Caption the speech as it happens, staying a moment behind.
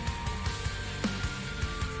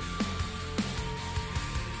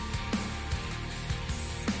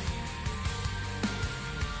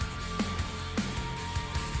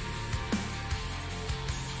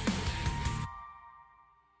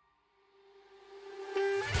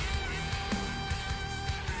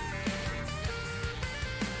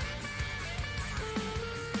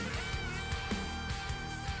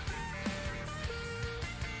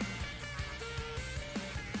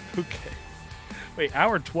Okay. Wait,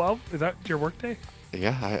 hour 12? Is that your work day?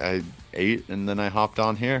 Yeah, I ate and then I hopped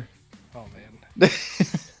on here. Oh, man.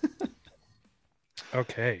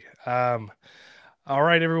 Okay. All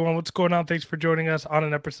right, everyone. What's going on? Thanks for joining us on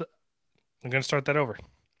an episode. I'm going to start that over.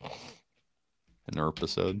 An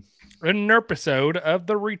episode. An episode of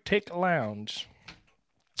the Retake Lounge.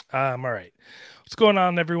 All right. What's going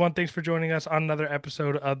on, everyone? Thanks for joining us on another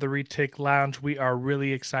episode of the Retake Lounge. We are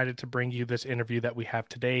really excited to bring you this interview that we have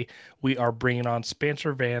today. We are bringing on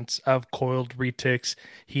Spencer Vance of Coiled Retics.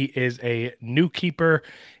 He is a new keeper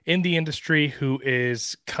in the industry who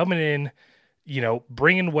is coming in,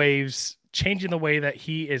 bringing waves, changing the way that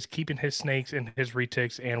he is keeping his snakes and his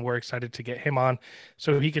retics, and we're excited to get him on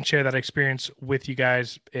so he can share that experience with you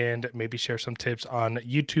guys and maybe share some tips on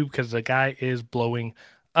YouTube because the guy is blowing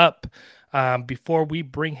up. Before we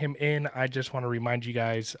bring him in, I just want to remind you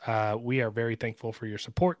guys, we are very thankful for your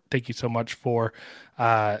support. Thank you so much for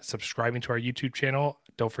subscribing to our YouTube channel.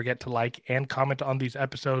 Don't forget to like and comment on these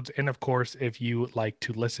episodes. And of course, if you like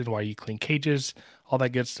to listen while you clean cages, all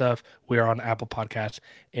that good stuff, we are on Apple Podcasts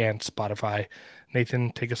and Spotify.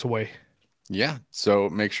 Nathan, take us away. Yeah. So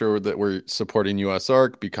make sure that we're supporting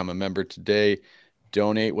USARK. Become a member today.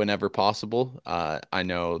 Donate whenever possible. I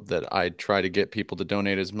know that I try to get people to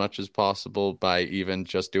donate as much as possible by even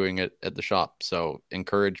just doing it at the shop. So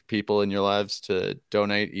encourage people in your lives to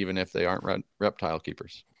donate, even if they aren't reptile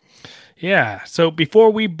keepers. Yeah. So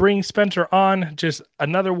before we bring Spencer on, just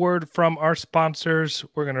another word from our sponsors.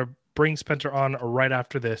 We're going to bring Spencer on right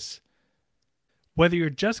after this. Whether you're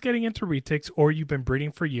just getting into retics or you've been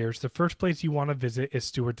breeding for years, the first place you want to visit is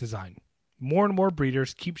Stewart Design. More and more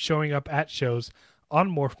breeders keep showing up at shows, on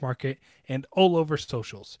Morph Market, and all over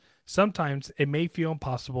socials. Sometimes it may feel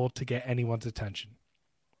impossible to get anyone's attention.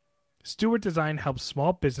 Stewart Design helps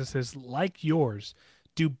small businesses like yours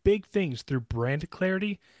do big things through brand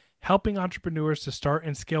clarity, helping entrepreneurs to start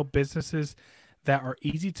and scale businesses that are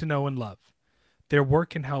easy to know and love. Their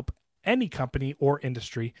work can help any company or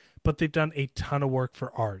industry, but they've done a ton of work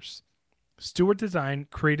for ours. Stewart Design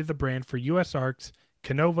created the brand for USARKs,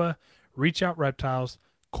 Canova, Reach Out Reptiles,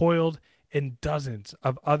 Coiled, and dozens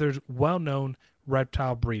of other well-known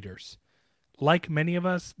reptile breeders. Like many of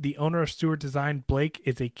us, the owner of Stewart Design, Blake,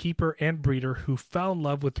 is a keeper and breeder who fell in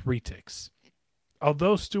love with retics.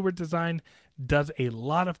 Although Stewart Design does a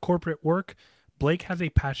lot of corporate work, Blake has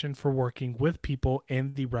a passion for working with people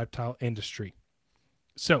in the reptile industry.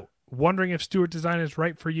 So, wondering if Stewart Design is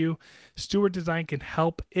right for you? Stewart Design can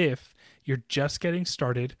help if you're just getting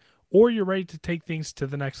started or you're ready to take things to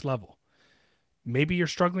the next level. Maybe you're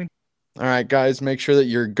struggling. All right, guys, make sure that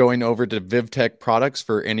you're going over to VivTech products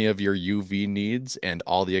for any of your UV needs and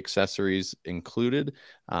all the accessories included.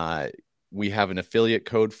 We have an affiliate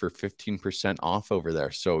code for 15% off over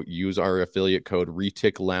there. So use our affiliate code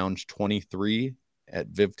ReticLounge23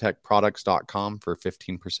 at vivtechproducts.com for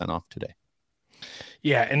 15% off today.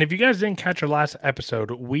 Yeah, and if you guys didn't catch our last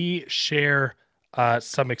episode, we share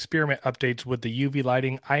some experiment updates with the UV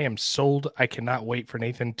lighting. I am sold. I cannot wait for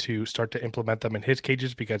Nathan to start to implement them in his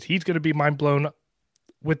cages because he's going to be mind blown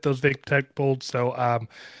with those VivTech bulbs. So,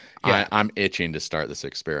 yeah, I'm itching to start this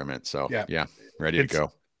experiment. So, yeah ready to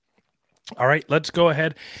go. All right, let's go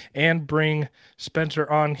ahead and bring Spencer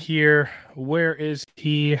on here. Where is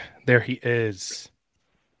he? There he is.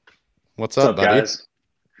 What's up, buddy? Guys?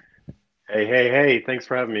 Hey. Thanks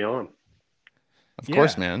for having me on. Of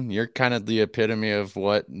course, man. You're kind of the epitome of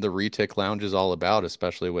what the Retic Lounge is all about,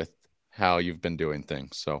 especially with how you've been doing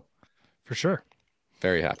things. So, for sure.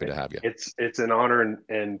 Very happy to have you. It's an honor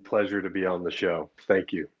and pleasure to be on the show.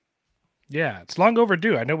 Thank you. Yeah, it's long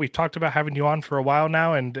overdue. I know we've talked about having you on for a while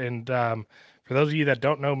now, and for those of you that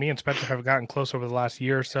don't know, me and Spencer have gotten close over the last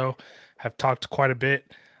year or so, have talked quite a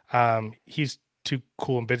bit. He's too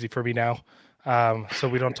cool and busy for me now, so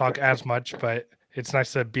we don't talk as much, but it's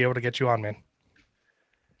nice to be able to get you on, man.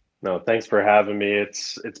 No, thanks for having me.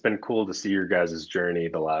 It's been cool to see your guys' journey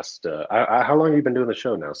the last, how long have you been doing the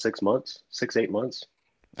show now? 6 months? 8 months?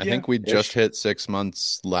 I think we just hit 6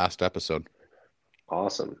 months last episode.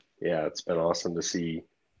 Awesome. Yeah, it's been awesome to see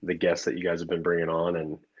the guests that you guys have been bringing on.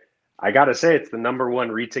 And I got to say, it's the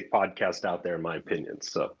 #1 Retic podcast out there, in my opinion.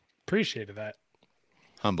 So appreciated that.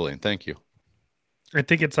 Humbling. Thank you. I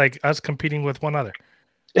think it's like us competing with one other.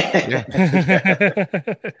 Yeah.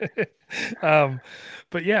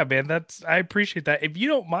 But yeah, man, I appreciate that. If you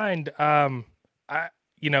don't mind, I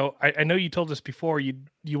know you told us before you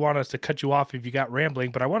want us to cut you off if you got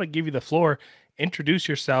rambling, but I want to give you the floor. Introduce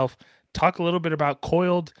yourself, talk a little bit about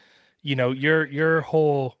Coiled, your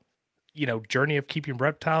whole, journey of keeping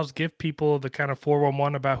reptiles. Give people the kind of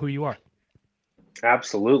 411 about who you are.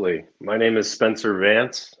 Absolutely. My name is Spencer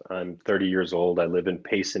Vance. I'm 30 years old. I live in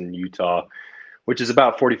Payson, Utah, which is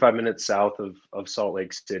about 45 minutes south of Salt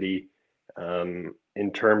Lake City.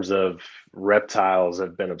 In terms of reptiles,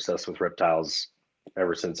 I've been obsessed with reptiles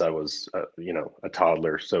ever since I was, a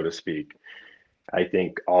toddler, so to speak. I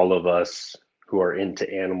think all of us who are into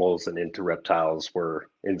animals and into reptiles were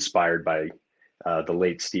inspired by the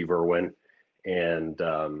late Steve Irwin. And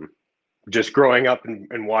just growing up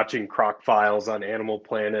and watching Croc Files on Animal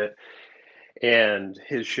Planet, and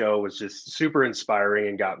his show was just super inspiring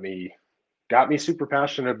and got me super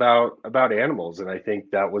passionate about animals. And I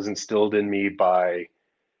think that was instilled in me by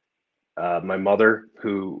my mother,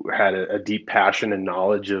 who had a deep passion and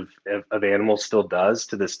knowledge of animals, still does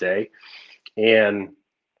to this day. And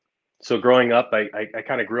so growing up, I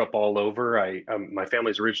kind of grew up all over. My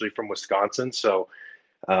family's originally from Wisconsin, so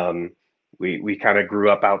um, we kind of grew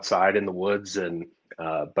up outside in the woods, and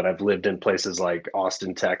but I've lived in places like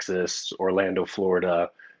Austin, Texas, Orlando, Florida,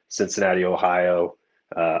 Cincinnati, Ohio,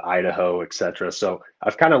 Idaho, etc. So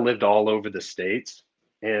I've kind of lived all over the states,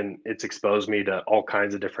 and it's exposed me to all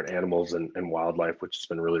kinds of different animals and wildlife, which has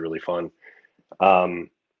been really, really fun. Um,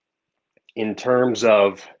 in terms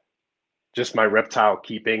of just my reptile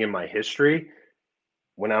keeping and my history,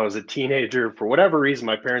 when I was a teenager, for whatever reason,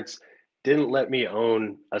 my parents didn't let me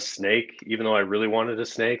own a snake, even though I really wanted a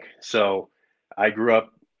snake. So I grew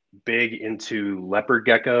up big into leopard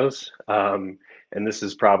geckos. And this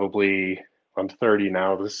is probably, I'm 30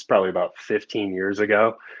 now. This is probably about 15 years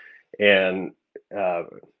ago. And uh,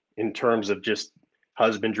 in terms of just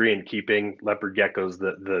husbandry and keeping leopard geckos,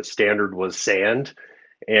 the standard was sand.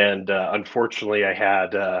 And unfortunately, I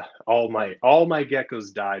had all my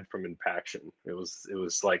geckos died from impaction. It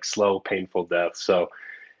was like slow, painful death. So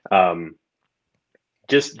um,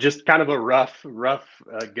 just kind of a rough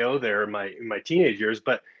go there in my teenage years,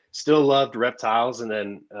 but still loved reptiles. And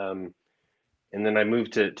then I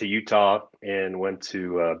moved to Utah and went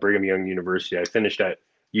to Brigham Young University. I finished at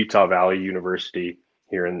Utah Valley University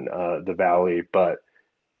here in the Valley, but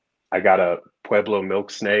I got a Pueblo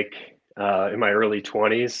milk snake in my early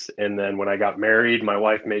 20s. And then when I got married, my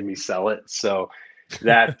wife made me sell it. So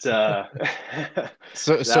that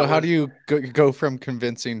So that how do was you go from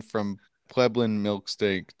convincing from Pleblan milk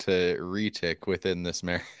steak to retic within this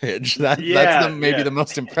marriage? That's the yeah, maybe yeah. the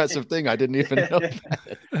most impressive thing. I didn't even know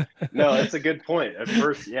that. No, that's a good point. At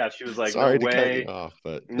first, yeah, she was like, "No Sorry to cut you way, off,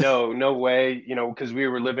 but no way," because we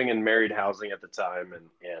were living in married housing at the time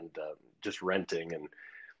and just renting, and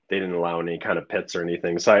they didn't allow any kind of pets or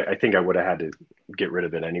anything. So I think I would have had to get rid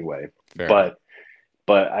of it anyway. fair enough.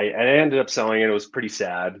 But I ended up selling it. It was pretty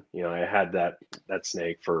sad. I had that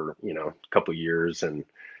snake for a couple years and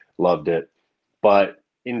loved it. But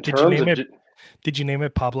in Did you terms name of it? Did you name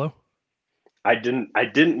it Pablo? I didn't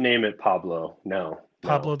name it Pablo. No, no.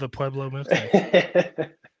 Pablo the Pueblo milk snake.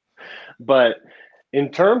 But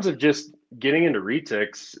in terms of just getting into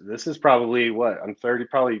retics, this is probably what I'm 30,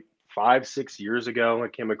 probably 5, 6 years ago. I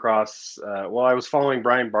came across, I was following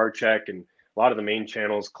Brian Barczyk and a lot of the main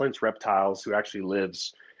channels, Clint's Reptiles, who actually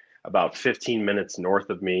lives about 15 minutes north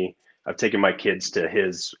of me. I've taken my kids to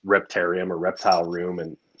his reptarium or reptile room,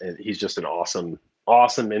 and he's just an awesome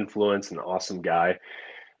influence and awesome guy.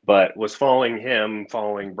 But was following him,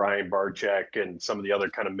 following Brian Barczyk and some of the other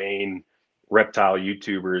kind of main reptile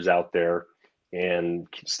YouTubers out there, and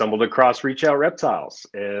stumbled across Reach Out Reptiles.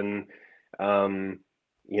 And from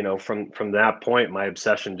that point, my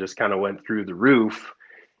obsession just kind of went through the roof,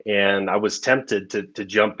 and I was tempted to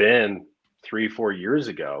jump in 3, 4 years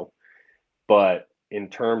ago. But in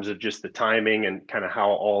terms of just the timing and kind of how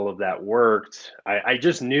all of that worked, I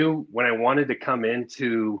just knew when I wanted to come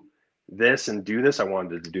into this and do this, I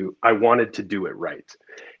wanted to do it right.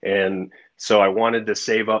 And so I wanted to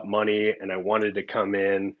save up money, and I wanted to come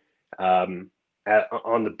in on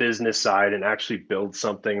the business side and actually build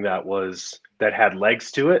something that had legs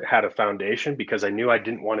to it, had a foundation, because I knew I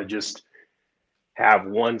didn't want to just have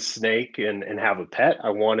one snake and have a pet. I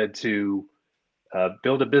wanted to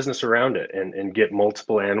build a business around it and get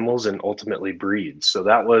multiple animals and ultimately breed. So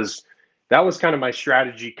that was kind of my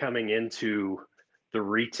strategy coming into the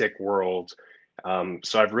retic world.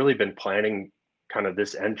 So I've really been planning kind of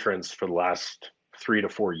this entrance for the last 3 to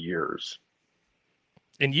 4 years.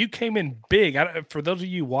 And you came in big. For those of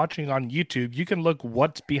you watching on YouTube, you can look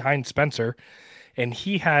what's behind Spencer, and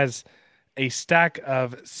he has a stack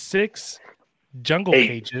of six jungle Eight.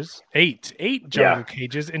 cages, eight Yeah. jungle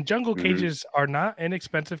cages, and jungle Hmm. cages are not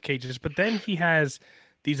inexpensive cages. But then he has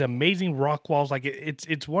these amazing rock walls. Like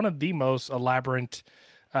it's one of the most elaborate,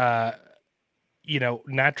 uh,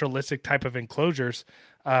 naturalistic type of enclosures,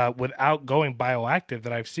 without going bioactive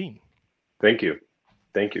that I've seen. Thank you.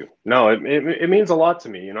 Thank you. No, it means a lot to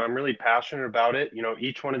me. I'm really passionate about it.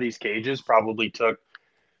 Each one of these cages probably took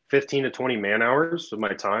 15 to 20 man hours of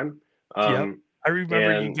my time. Yep. Um, I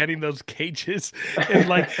remember you and getting those cages and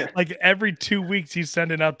like every 2 weeks you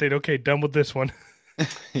send an update. Okay, done with this one.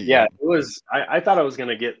 yeah, Yep. it was, I thought I was going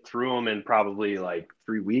to get through them in probably like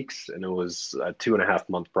 3 weeks, and it was a 2.5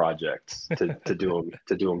 month project to do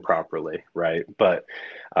them properly. Right. But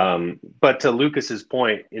to Lucas's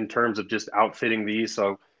point, in terms of just outfitting these,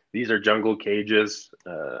 so these are jungle cages.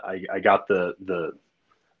 I got the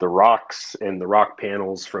rocks and the rock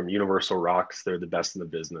panels from Universal Rocks. They're the best in the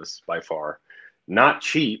business by far. Not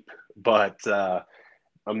cheap, but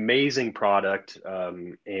amazing product.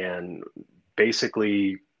 And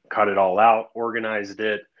basically cut it all out, organized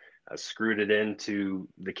it, screwed it into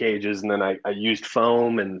the cages, and then I used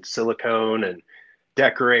foam and silicone and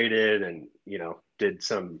decorated, and did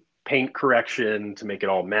some paint correction to make it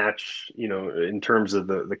all match, in terms of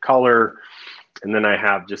the color. And then I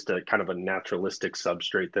have just a kind of a naturalistic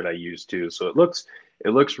substrate that I use too. So it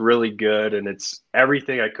looks really good, and it's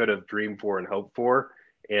everything I could have dreamed for and hoped for.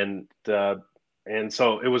 And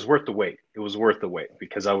so it was worth the wait. It was worth the wait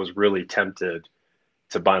because I was really tempted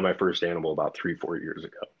to buy my first animal about 3-4 years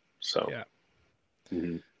ago. So Yeah.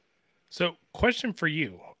 mhm. So, question for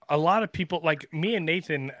you. A lot of people like me and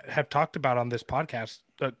Nathan have talked about on this podcast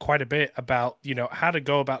quite a bit about, how to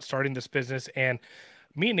go about starting this business. And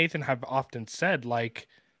me and Nathan have often said, like,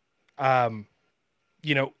 um,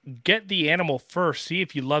 you know, get the animal first, see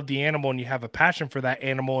if you love the animal and you have a passion for that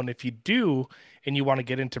animal. And if you do, and you want to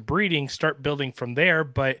get into breeding, start building from there.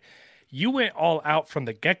 But you went all out from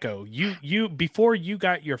the get-go. Before you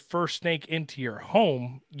got your first snake into your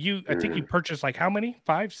home, I think you purchased like how many?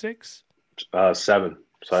 5, 6, Seven.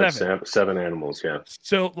 So I have 7. seven animals. Yeah.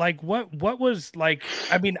 So like what was like,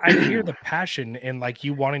 I mean, I hear the passion and like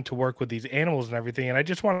you wanting to work with these animals and everything. And I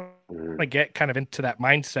just want Mhm. to get kind of into that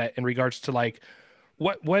mindset in regards to like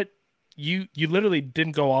what you literally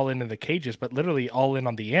didn't go all into the cages, but literally all in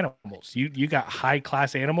on the animals. You got high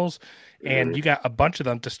class animals and Mhm. you got a bunch of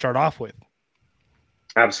them to start off with.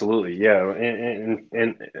 Absolutely. Yeah.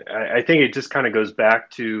 And I think it just kind of goes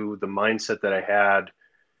back to the mindset that I had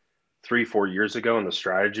 3-4 years ago and the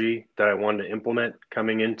strategy that I wanted to implement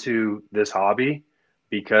coming into this hobby.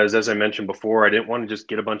 Because as I mentioned before, I didn't want to just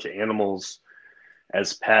get a bunch of animals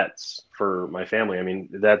as pets for my family. I mean,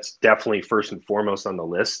 that's definitely first and foremost on the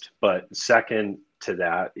list. But second to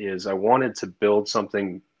that is I wanted to build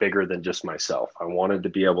something bigger than just myself. I wanted to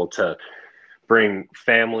be able to bring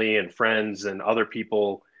family and friends and other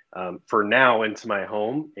people, for now, into my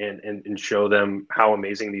home, and show them how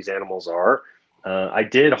amazing these animals are. I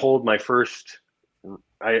did hold my first.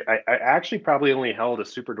 I actually probably only held a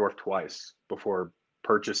super dwarf twice before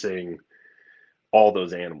purchasing all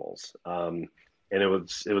those animals. And it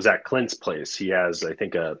was at Clint's place. He has, I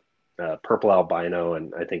think, a purple albino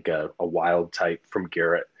and I think a wild type from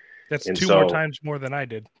Garrett. That's And two more so times more than I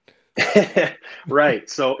did. right.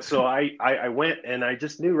 So I went and I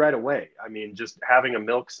just knew right away. I mean, just having a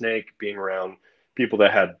milk snake, being around people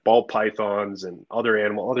that had ball pythons and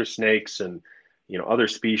other snakes and other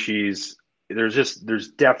species. There's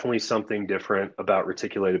definitely something different about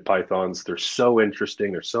reticulated pythons. They're so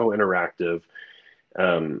interesting. They're so interactive.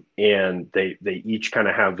 And they each kind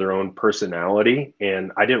of have their own personality.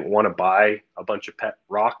 And I didn't want to buy a bunch of pet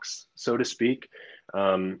rocks, so to speak.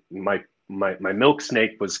 My milk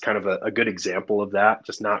snake was kind of a good example of that,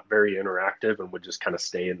 just not very interactive and would just kind of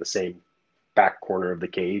stay in the same back corner of the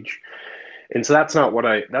cage. And so that's not what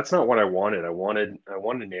I wanted. I wanted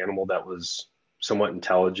an animal that was somewhat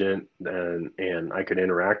intelligent and I could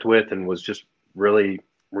interact with and was just really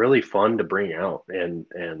really fun to bring out. And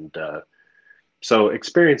so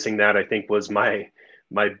experiencing that, I think, was my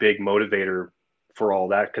big motivator for all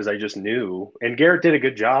that, because I just knew. And Garrett did a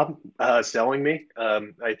good job selling me.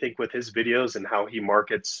 I think with his videos and how he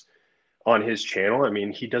markets on his channel, I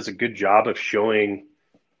mean, he does a good job of showing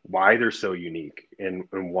why they're so unique, and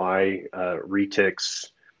why retics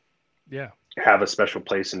Yeah. have a special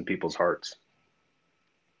place in people's hearts.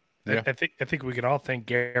 Yeah. I think we can all thank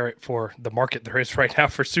Garrett for the market there is right now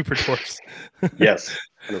for super dwarfs. Yes,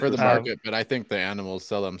 For the 100%. market, but I think the animals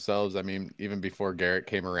sell themselves. I mean, even before Garrett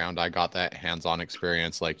came around, I got that hands-on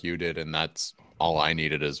experience like you did, and that's all I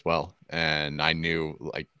needed as well. And I knew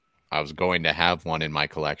like I was going to have one in my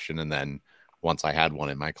collection, and then once I had one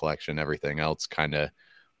in my collection, everything else kind of,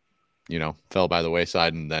 fell by the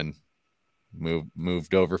wayside, and then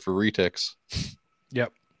moved over for retics.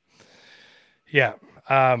 Yep. Yeah.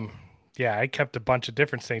 Um, yeah, I kept a bunch of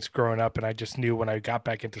different snakes growing up, and I just knew when I got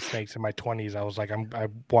back into snakes in my 20s, I was like, I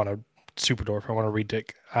want to super dwarf. I want a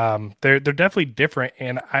retic. They're definitely different,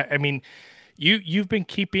 and I mean, you've been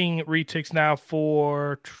keeping retics now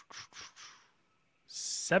for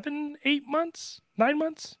 7, 8 months, 9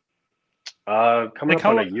 months. Coming Like up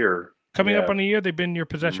on a how year. coming up Yeah. on a year? They've been in your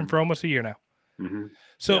possession Hmm. for almost a year now. Hmm.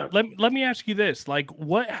 So Yeah. let me ask you this: like,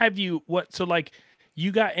 what have you what? So like,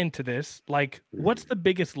 you got into this. Like, what's Mhm. the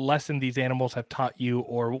biggest lesson these animals have taught you,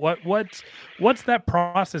 or what's that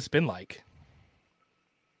process been like?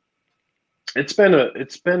 It's been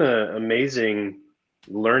a amazing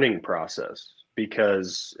learning process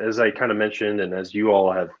because as I kind of mentioned and as you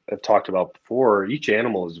all have talked about before, each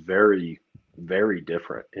animal is very, very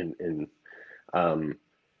different in um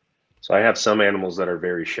so I have some animals that are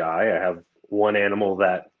very shy. I have one animal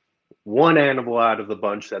that one animal out of the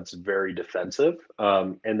bunch that's very defensive.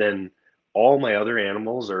 And then all my other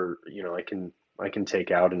animals are, I can take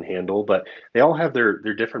out and handle, but they all have their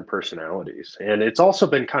different personalities. And it's also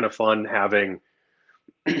been kind of fun having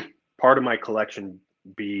part of my collection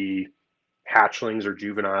be hatchlings or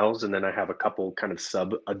juveniles, and then I have a couple kind of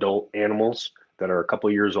sub-adult animals that are a couple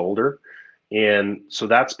years older. And so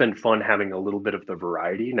that's been fun having a little bit of the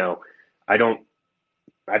variety. Now, I don't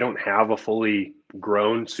I don't have a fully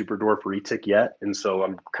grown super dwarf retic yet, and so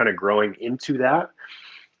I'm kind of growing into that,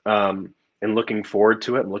 and looking forward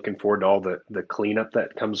to it. And looking forward to all the cleanup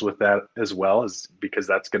that comes with that as well, is because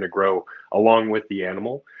that's going to grow along with the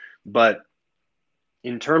animal. But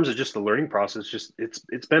in terms of just the learning process, just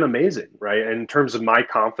it's been amazing, right? And in terms of my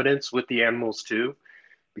confidence with the animals too,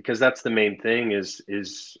 because that's the main thing is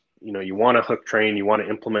you want to hook train, you want to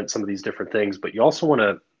implement some of these different things, but you also want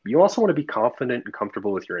to be confident and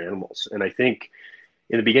comfortable with your animals. And I think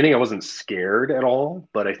in the beginning I wasn't scared at all,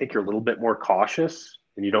 but I think you're a little bit more cautious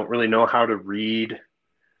and you don't really know how to read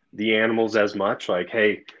the animals as much. Like,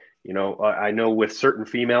 hey, I know with certain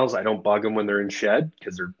females, I don't bug them when they're in shed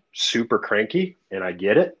because they're super cranky, and I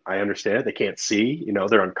get it. I understand it. They can't see,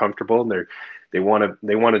 they're uncomfortable and they want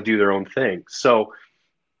to do their own thing. So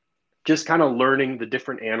just kind of learning the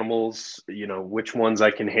different animals, which ones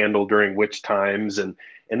I can handle during which times, and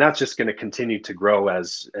that's just going to continue to grow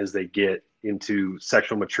as they get into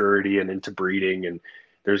sexual maturity and into breeding, and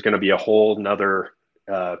there's going to be a whole nother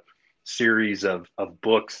uh, series of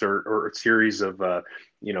books or a series of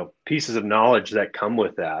pieces of knowledge that come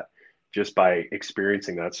with that just by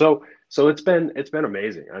experiencing that. So it's been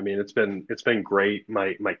amazing. I mean, it's been great.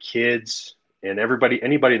 My kids and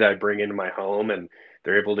anybody that I bring into my home and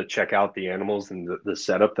they're able to check out the animals and the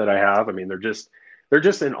setup that I have. I mean, they're just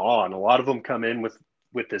in awe, and a lot of them come in with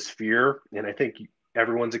this fear. And I think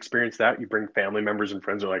everyone's experienced that. You bring family members and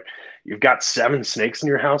friends are like, "You've got 7 snakes in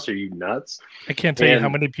your house? Are you nuts?" I can't tell you how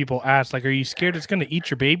And many people ask, like, "Are you scared it's going to eat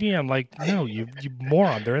your baby?" I'm like, "No, you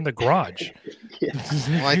moron! They're in the garage." yeah,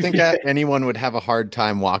 Well, I think anyone would have a hard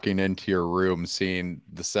time walking into your room, seeing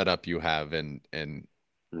the setup you have, and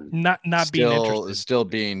Not being still interested. still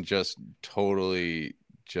being just totally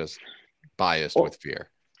just biased with well, fear.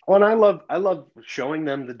 well, and I love showing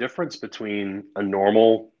them the difference between a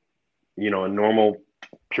normal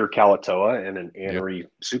pure Calatoa and an Yep. Anery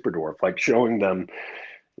super dwarf. Like showing them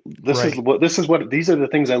Right. these are the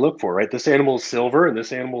things I look for, right? This animal is silver and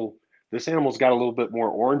this animal's got a little bit more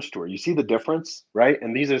orange to it. You see the difference, right?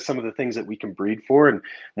 And these are some of the things that we can breed for. And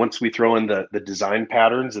once we throw in the design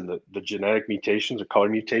patterns and the genetic mutations or color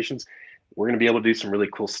mutations, we're going to be able to do some really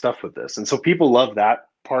cool stuff with this. And so people love that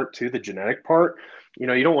part too, the genetic part. You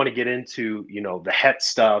don't want to get into, the het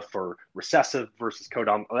stuff or recessive versus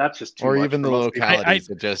codom. Oh, that's just too Or much even for the most people. I localities.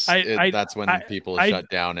 It just I it I that's when I people I shut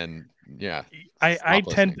down and yeah, I stop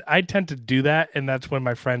tend listening. I tend to do that, and that's when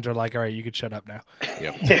my friends are like, "All right, you can shut up now."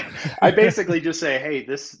 Yep. Yeah, I basically just say, hey,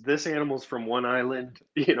 this animal's from one island,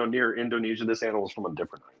 near Indonesia. This animal's from a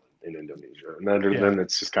different island in Indonesia, and then Yeah,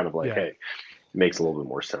 it's just kind of like, yeah. hey, it makes a little bit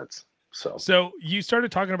more sense. So, So you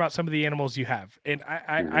started talking about some of the animals you have, and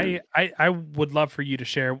mhm. I would love for you to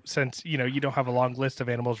share, since you don't have a long list of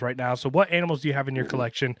animals right now. So what animals do you have in your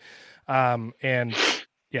collection? And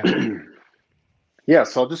yeah, Yeah,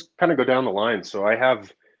 so I'll just kind of go down the line. So I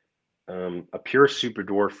have a pure super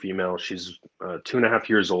dwarf female. She's 2.5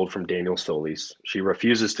 years old from Daniel Solis. She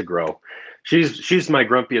refuses to grow. She's my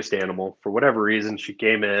grumpiest animal for whatever reason. She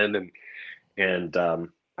came in and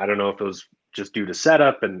I don't know if it was just due to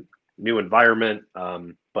setup and new environment,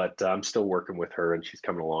 but I'm still working with her and she's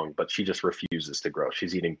coming along. But she just refuses to grow.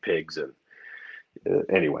 She's eating pigs and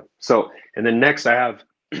anyway. So and then next I have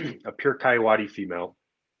a pure Coyote female,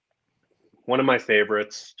 one of my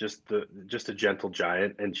favorites, just a gentle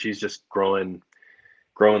giant, and she's just growing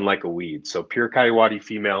like a weed. So pure Coyote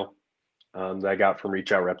female that I got from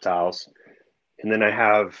Reach Out Reptiles, and then I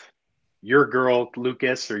have your girl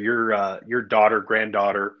Lucas or your daughter,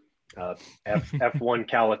 granddaughter, F1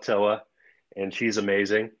 Kalatoa, and she's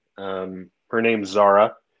amazing. Her name's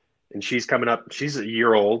Zara, and she's coming up. She's a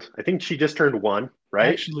year old. I think she just turned 1, right?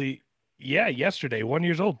 Actually, yeah, yesterday, 1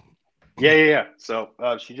 year old. Yeah. So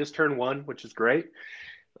she just turned 1, which is great.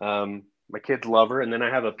 My kids love her, and then I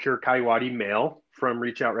have a pure Kaiwati male from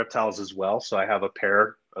Reach Out Reptiles as well. So I have a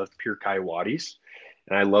pair of pure Kaiwatis,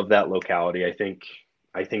 and I love that locality. I think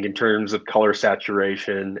in terms of color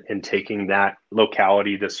saturation and taking that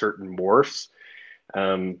locality to certain morphs,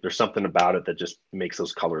 there's something about it that just makes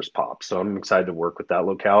those colors pop. So I'm excited to work with that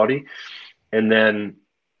locality. And then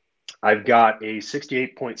I've got a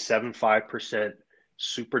 68.75%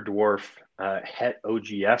 super dwarf Het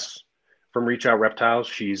OGS from Reach Out Reptiles.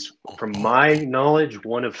 She's, from my knowledge,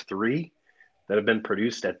 one of 3 that have been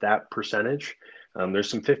produced at that percentage. There's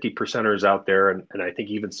some 50 percenters out there, and I think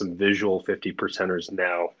even some visual 50 percenters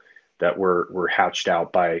now that were hatched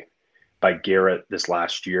out by Garrett this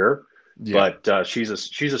last year. Yeah. But she's a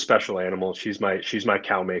special animal. She's my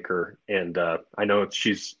cow maker, and I know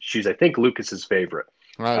she's I think Lucas's favorite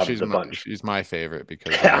Well, out of the bunch. she's my favorite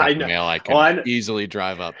because I have I a know. male. I Oh, can easily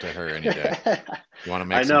drive up to her any day. You want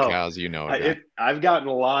to I make some know. cows, it, guy. I've gotten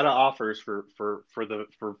a lot of offers for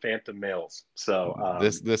phantom males. So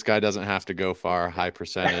This guy doesn't have to go far. High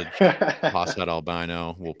percentage, Posset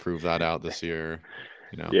albino. We'll prove that out this year.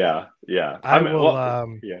 Yeah. I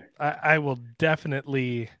will yeah. I will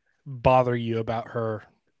definitely bother you about her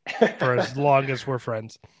for as long as we're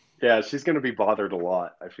friends. Yeah, she's gonna be bothered a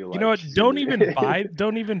lot. I feel like. You know what? Don't even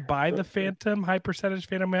buy the Phantom high percentage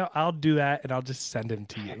Phantom male. I'll do that and I'll just send him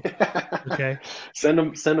to you. Okay. Send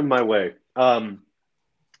them my way. And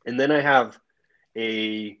then I have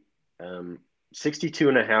a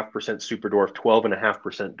 62.5% super dwarf,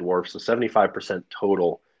 12.5% dwarf, so 75%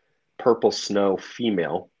 total purple snow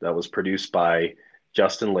female that was produced by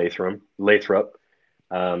Justin Lathrop.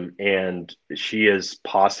 And she is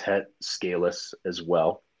Poshet scaleless as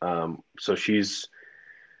well. So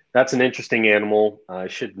that's an interesting animal. I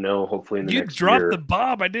should know hopefully in the You next dropped year. the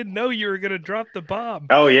bomb. I didn't know you were gonna drop the bomb.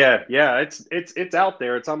 Oh yeah. It's out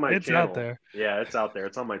there. It's on my It's channel. out there. Yeah, it's out there.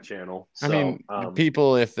 It's on my channel. So, I mean,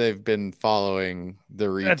 people, if they've been following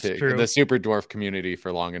That's true. the super dwarf community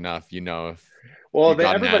for long enough, if well, you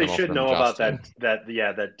got an everybody animal should from know Justin. about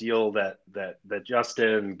that deal that Justin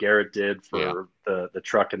and Garrett did for the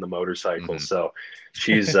truck and the motorcycle. Mhm. So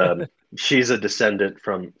she's a descendant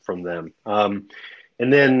from them.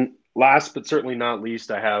 And then last but certainly not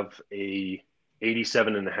least, I have a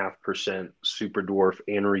 87.5% super dwarf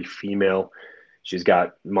anery female. She's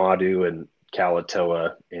got Madu and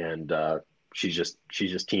Kalatoa, and she's just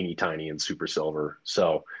teeny tiny and super silver.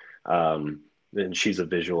 So and she's a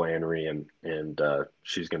visual anery, and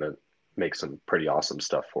she's gonna make some pretty awesome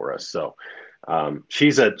stuff for us. So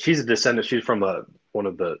she's a descendant. She's from one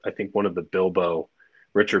of the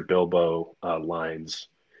Richard Bilbo lines.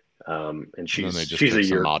 And And then they just she's took a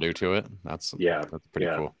some year. Madu to it. That's pretty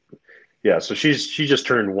cool. Yeah. So she just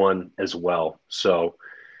turned 1 as well. So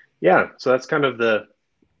so that's kind of the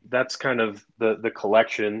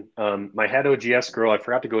collection. My head OGS girl, I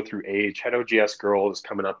forgot to go through age. Head OGS girl is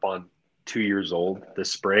coming up on 2 years old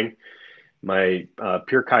this spring. My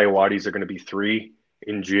pure Kiowatis are going to be 3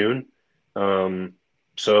 in June. So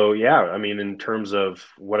I mean, in terms of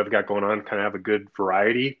what I've got going on, kind of have a good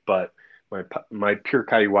variety, but my pure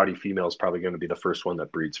Kaiwati female is probably going to be the first one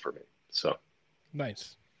that breeds for me. So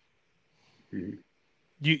Nice. mm-hmm.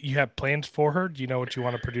 You have plans for her? Do you know what you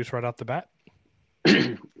want to produce right off the bat?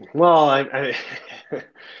 Well, I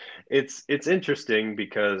it's interesting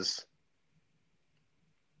because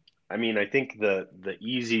I mean, I think the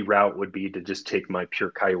easy route would be to just take my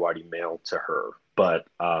pure Kaiwati male to her, but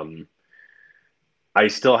I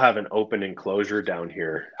still have an open enclosure down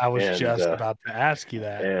here. I was and, just about to ask you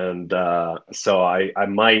that. And so I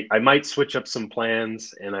might switch up some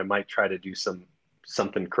plans, and I might try to do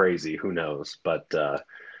something crazy. Who knows? But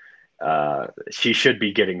she should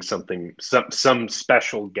be getting some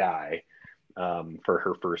special guy for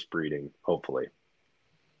her first breeding, hopefully.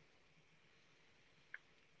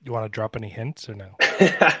 You want to drop any hints or no?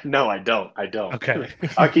 No, I don't. Okay.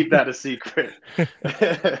 I'll keep that a secret.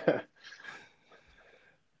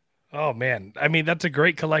 Oh man, I mean that's a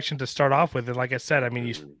great collection to start off with, and like I said, I mean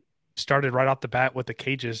you started right off the bat with the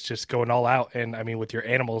cages, just going all out, and I mean with your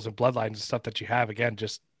animals and bloodlines and stuff that you have, again,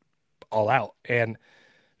 just all out. And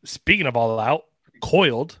speaking of all out,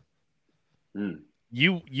 coiled,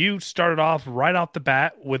 you started off right off the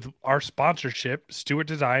bat with our sponsorship, Stewart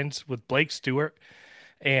Designs, with Blake Stewart,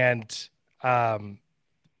 and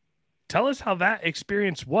tell us how that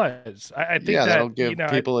experience was. I think Yeah, that'll that, you give know,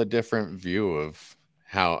 people a different view of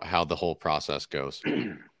how the whole process goes.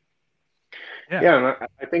 yeah, Yeah, and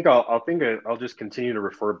I think I'll just continue to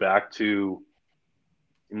refer back to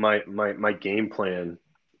my game plan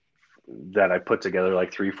that I put together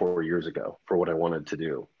like 3-4 years ago for what I wanted to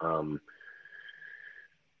do.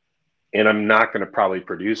 And I'm not going to probably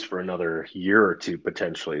produce for another year or two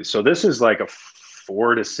potentially. So this is like a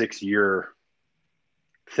 4 to 6 year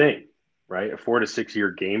thing, right? A 4 to 6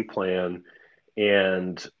 year game plan,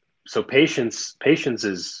 and so patience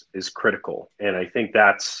is critical, and I think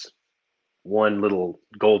that's one little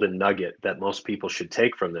golden nugget that most people should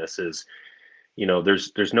take from this is,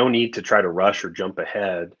 there's no need to try to rush or jump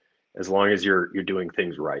ahead as long as you're doing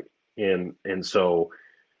things right. And so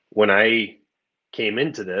when I came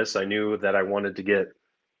into this, I knew that I wanted to get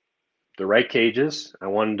the right cages. I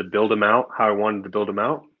wanted to build them out how I wanted to build them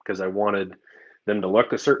out because I wanted them to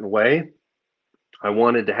look a certain way. I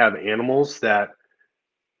wanted to have animals that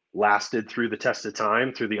lasted through the test of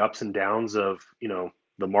time, through the ups and downs of,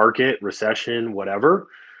 the market, recession, whatever,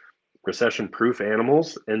 recession proof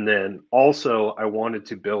animals. And then also, I wanted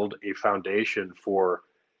to build a foundation for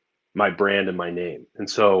my brand and my name. And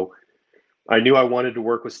so I knew I wanted to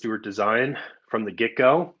work with Stewart Design from the get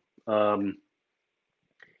go. And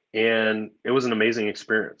it was an amazing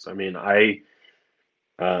experience. I mean, I'm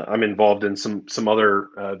involved in some other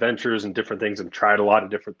ventures and different things. I've tried a lot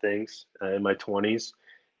of different things in my 20s,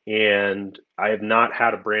 and I have not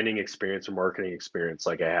had a branding experience or marketing experience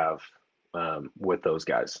like I have with those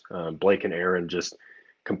guys. Blake and Aaron just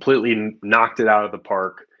completely knocked it out of the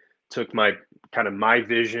park. Took my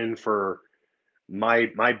vision for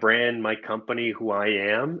my brand, my company, who I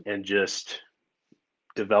am, and just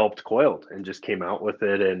developed Coiled and just came out with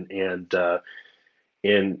it, and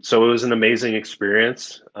so it was an amazing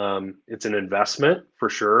experience. It's an investment for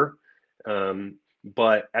sure.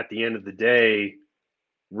 But at the end of the day,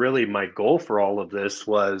 really my goal for all of this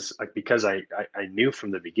was like, because I knew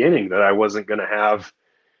from the beginning that I wasn't going to have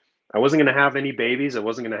any babies. I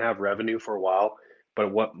wasn't going to have revenue for a while.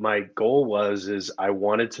 But what my goal was is I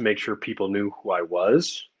wanted to make sure people knew who I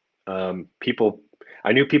was. I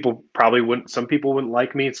knew people probably wouldn't, some people wouldn't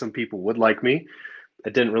like me, some people would like me.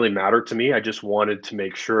 It didn't really matter to me. I just wanted to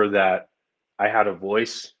make sure that I had a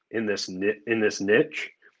voice in this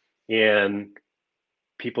niche, and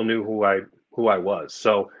people knew who I was.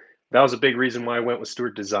 So that was a big reason why I went with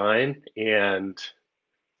Stewart Design, and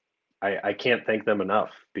I can't thank them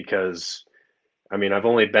enough because I mean I've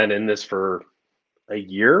only been in this for a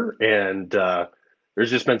year, and there's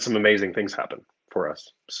just been some amazing things happen for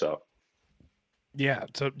us. So yeah.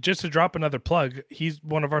 So just to drop another plug, he's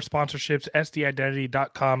one of our sponsorships,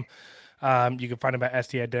 sdidentity.com. You can find him at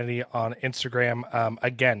SD Identity on Instagram.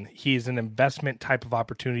 Again, he's an investment type of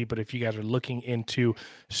opportunity, but if you guys are looking into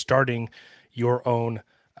starting your own,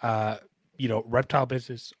 reptile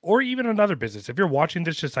business or even another business, if you're watching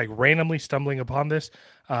this, just like randomly stumbling upon this,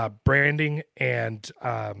 branding and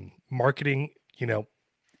marketing,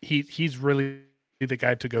 he's really the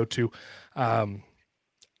guy to go to.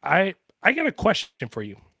 I I got a question for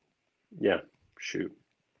you. yeah, shoot.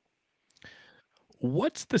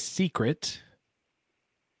 What's the secret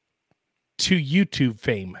to YouTube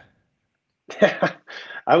fame?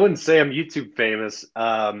 I wouldn't say I'm YouTube famous.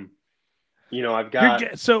 I've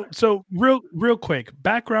got So real quick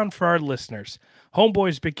background for our listeners.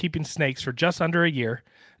 Homeboy's been keeping snakes for just under a year.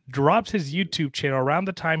 Drops his YouTube channel around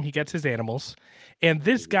the time he gets his animals, and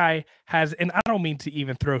this guy has. And I don't mean to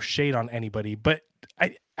even throw shade on anybody, but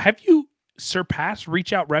have you surpassed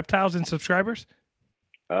Reach Out Reptiles in subscribers?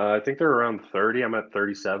 I think they're around 30. I'm at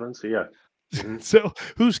 37. So yeah. Mhm. So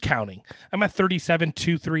who's counting? I'm at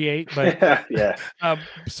 37,238, but Yeah.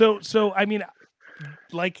 so I mean,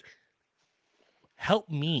 like, help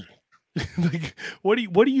me. Like, what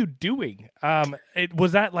are you doing?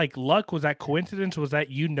 Was that like luck? Was that coincidence? Was that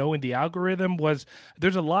knowing the algorithm?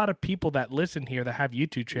 There's a lot of people that listen here that have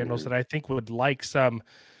YouTube channels that I think would like some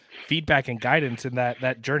feedback and guidance in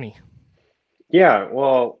that journey. Yeah.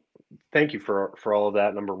 Well, thank you for all of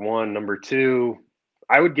that. Number one. Number two,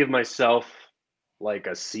 I would give myself like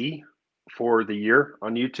a C for the year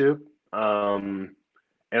on YouTube. And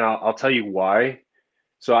I'll tell you why.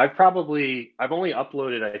 So I've only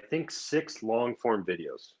uploaded I think 6 long form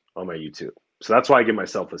videos on my YouTube. So that's why I give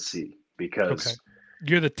myself a C Okay, because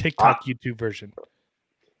you're the I, TikTok YouTube version.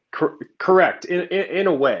 correct in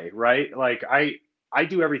a way, right? Like I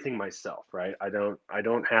do everything myself, right? I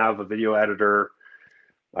don't have a video editor.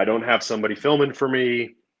 I don't have somebody filming for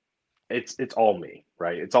me. It's all me,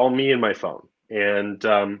 right? It's all me and my phone,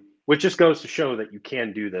 and which just goes to show that you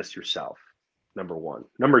can do this yourself. number one.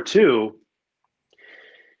 Number two,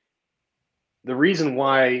 the reason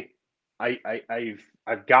why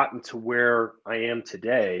I've gotten to where I am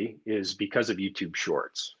today is because of YouTube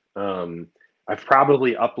Shorts. I've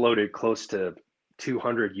probably uploaded close to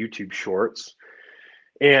 200 YouTube Shorts,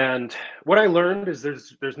 and what I learned is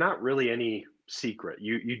there's not really any secret.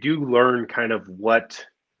 You do learn kind of what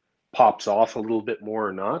pops off a little bit more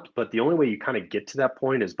or not, but the only way you kind of get to that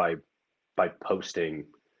point is by posting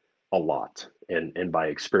a lot and by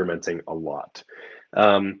experimenting a lot.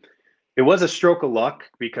 Um, it was a stroke of luck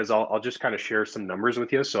because I'll just kind of share some numbers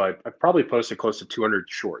with you. So I've probably posted close to 200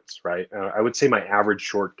 shorts, right? I would say my average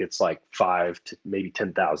short gets like 5 to maybe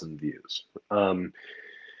 10,000 views.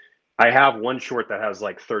 I have one short that has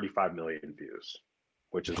like 35 million views,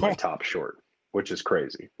 which is my top short, which is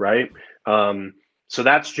crazy, right? So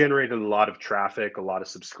that's generated a lot of traffic, a lot of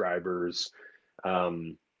subscribers,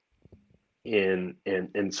 and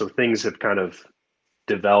so things have kind of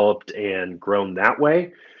developed and grown that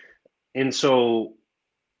way. And so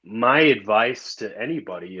my advice to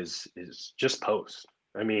anybody is just post.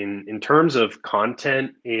 I mean, in terms of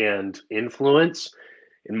content and influence,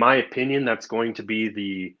 in my opinion, that's going to be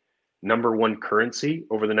the number one currency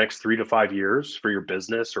over the next 3 to 5 years for your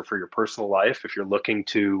business or for your personal life. If you're looking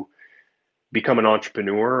to become an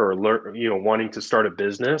entrepreneur or learn, wanting to start a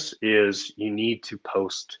business, is you need to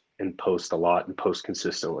post and post a lot and post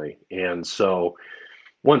consistently. And so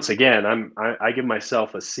once again, I give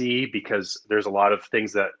myself a C because there's a lot of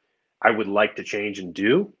things that I would like to change and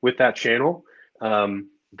do with that channel,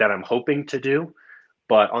 that I'm hoping to do.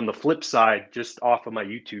 But on the flip side, just off of my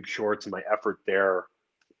YouTube shorts and my effort there,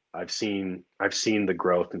 I've seen the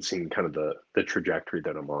growth and seen kind of the trajectory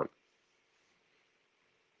that I'm on.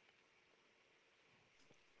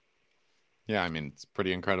 Yeah, I mean, it's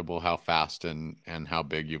pretty incredible how fast and how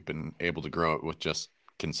big you've been able to grow it with just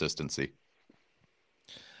consistency.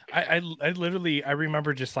 I literally, I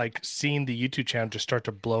remember just like seeing the YouTube channel just start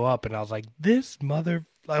to blow up, and I was like, this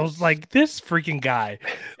freaking guy,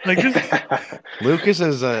 like this. Lucas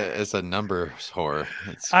is a numbers whore.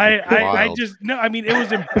 It's I wild. just no, I mean, it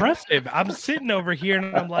was impressive. I'm sitting over here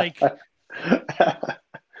and I'm like,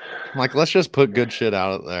 Let's just put good shit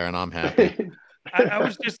out there, and I'm happy. I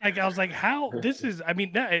was just like, how this is, I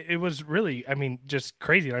mean, it was really, I mean, just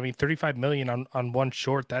crazy. I mean, 35 million on one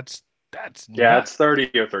short. That's yeah, nuts. it's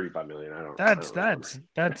 30 or 35 million. That's nuts.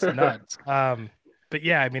 But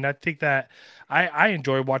yeah, I mean, I think that I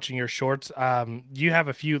enjoy watching your shorts. You have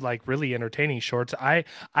a few like really entertaining shorts. I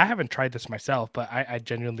haven't tried this myself, but I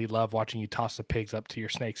genuinely love watching you toss the pigs up to your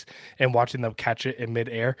snakes and watching them catch it in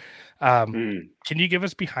midair. Can you give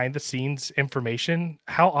us behind the scenes information?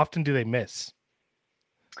 How often do they miss?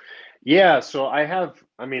 Yeah, so I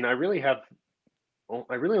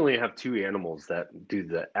really only have two animals that do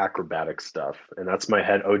the acrobatic stuff, and that's my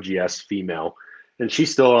head OGS female, and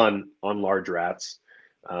she's still on large rats,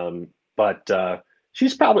 but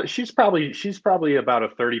she's probably about a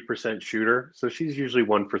 30% shooter, so she's usually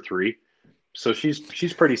 1 for 3, so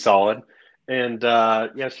she's pretty solid, and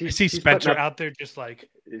yeah, I see Spencer out there just like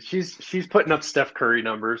she's putting up Steph Curry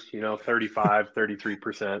numbers, 35,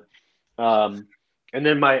 33%. And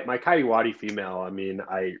then my Coyote female, I mean,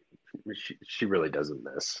 she really doesn't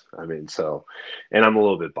miss. I mean, so, and I'm a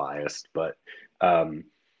little bit biased, but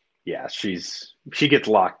yeah, she gets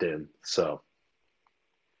locked in. So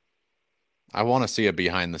I want to see a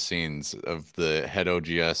behind the scenes of the head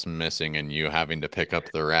OGS missing and you having to pick up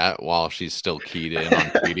the rat while she's still keyed in on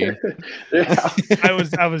feeding. Yeah.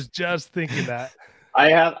 I was just thinking that.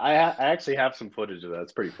 I actually have some footage of that.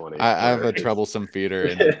 It's pretty funny. I have a troublesome feeder,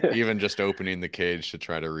 and even just opening the cage to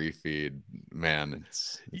try to refeed, man,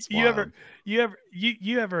 it's you wild.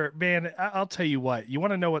 ever, man, I'll tell you what, you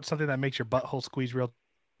want to know what something that makes your butthole squeeze real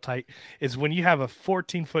tight is when you have a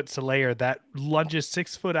 14-foot Solaire that lunges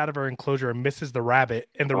 6 foot out of her enclosure and misses the rabbit,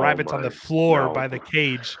 and the rabbit's on the floor by the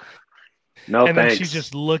cage. No, and thanks. then she's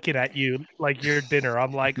just looking at you like your dinner.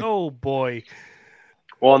 I'm like, oh boy.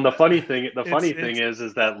 Well, and the funny thing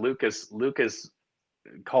is that Lucas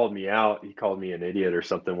called me out. He called me an idiot or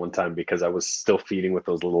something one time because I was still feeding with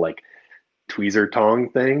those little like tweezer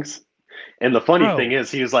tong things. And the funny thing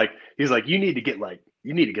is, he's like, you need to get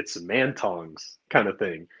some man tongs kind of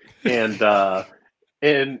thing. And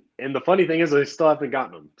and the funny thing is, I still haven't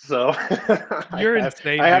gotten them. So you're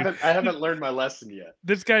insane. I haven't learned my lesson yet.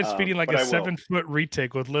 This guy's feeding like a 7-foot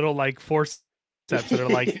retic with little like forceps that are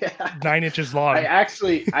like 9 inches long. I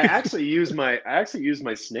actually use my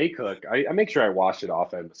snake hook. I make sure I wash it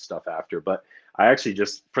off and stuff after, but I actually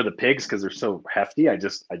just, for the pigs, because they're so hefty, I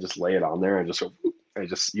just lay it on there and I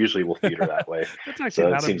just usually will feed her that way. That's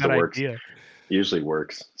actually not a bad idea. Usually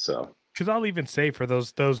works. So because I'll even say for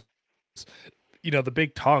those the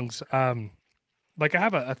big tongs. Like I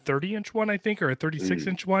have a 30-inch one, I think, or a 36 Mm.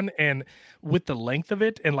 inch one, and with the length of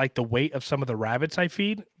it and like the weight of some of the rabbits I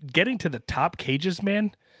feed, getting to the top cages,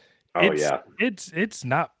 man, Oh it's yeah. it's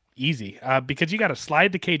not easy because you got to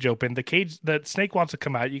slide the cage open. The snake wants to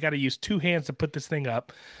come out. You got to use two hands to put this thing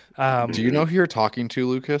up. Do you Hmm. know who you're talking to,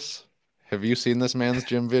 Lucas? Have you seen this man's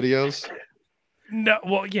gym videos? No,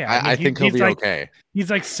 well, yeah, I mean I think he'll be okay.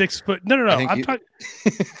 he's like 6 foot. No, no, I no. think I'm he. talking.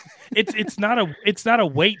 It's not a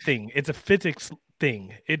weight thing. It's a physics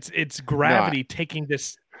thing. It's No, I, gravity taking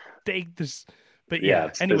this take this. But Yeah, yeah.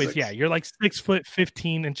 it's Anyways, yeah, physics. you're like 6 foot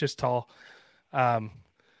 15 inches tall. Um,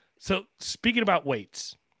 so speaking about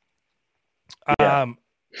weights, Yeah. um,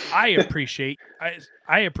 I appreciate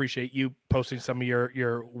you posting some of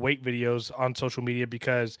your weight videos on social media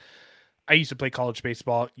because I used to play college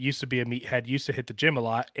baseball, used to be a meathead, used to hit the gym a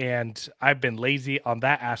lot, and I've been lazy on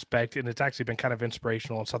that aspect, and it's actually been kind of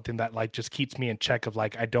inspirational and something that like just keeps me in check of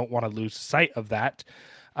like I don't want to lose sight of that.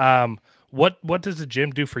 Um, what does the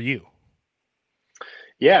gym do for you?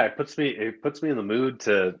 Yeah, it puts me in the mood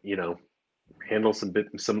to, handle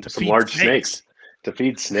To some feed large snakes. snakes, to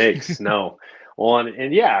feed snakes. No. Well,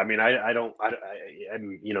 and yeah, I mean, I don't,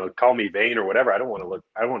 I'm, call me vain or whatever. I don't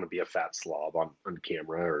want to be a fat slob on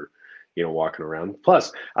camera or, walking around.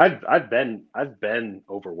 Plus, I've been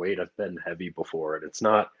overweight. I've been heavy before, and it's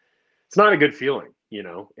not a good feeling,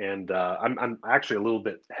 And I'm actually a little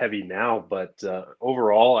bit heavy now, but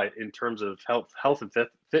overall, in terms of health and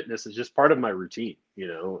fitness, is just part of my routine.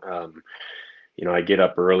 I get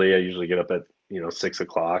up early. I usually get up at 6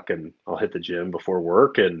 o'clock, and I'll hit the gym before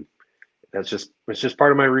work, and it's just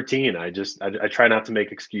part of my routine. I try not to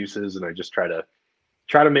make excuses, and I just try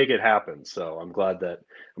to make it happen. So I'm glad that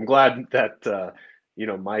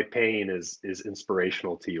my pain is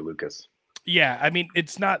inspirational to you, Lucas. Yeah, I mean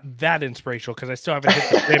it's not that inspirational because I still haven't hit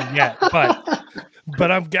the gym yet,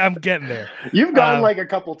 but I'm getting there. You've gone Um, like a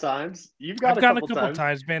couple times. You've got I've a gone a couple couple times.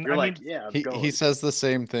 times, man. You're I like, mean, yeah, I'm he going. says the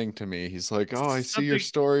same thing to me. He's like, "Oh, I see your something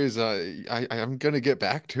stories. I'm gonna get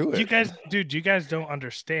back to you it." guys, dude, you guys don't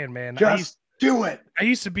understand, man. Just do it. I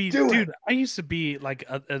used to be, Do it. dude. I used to be like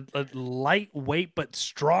a lightweight but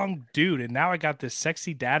strong dude, and now I got this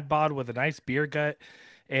sexy dad bod with a nice beer gut,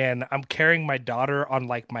 and I'm carrying my daughter on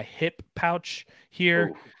like my hip pouch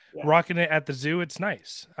here, Oh, yeah. rocking it at the zoo. It's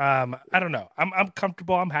nice. I don't know. I'm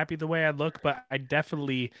comfortable. I'm happy the way I look, but I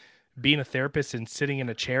definitely being a therapist and sitting in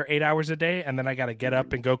a chair 8 hours a day, and then I got to get up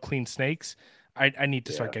Mhm. and go clean snakes. I need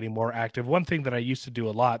to start Yeah. getting more active. One thing that I used to do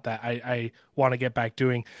a lot that I want to get back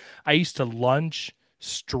doing, I used to lunge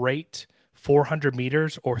straight 400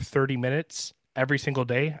 meters or 30 minutes every single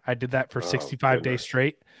day. I did that for Oh, 65 days goodness.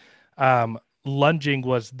 straight. Lunging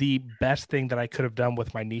was the best thing that I could have done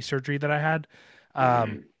with my knee surgery that I had. Um,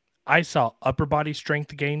 Mhm. I saw upper body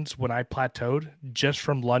strength gains when I plateaued just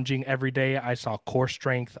from lunging every day. I saw core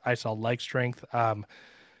strength. I saw leg strength.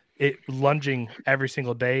 It lunging every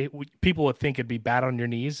single day. People would think it'd be bad on your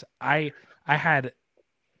knees. I had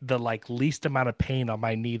the like least amount of pain on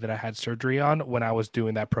my knee that I had surgery on when I was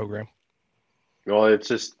doing that program. Well,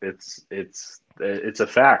 it's a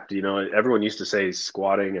fact. Everyone used to say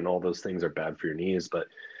squatting and all those things are bad for your knees, but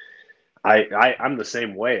I'm the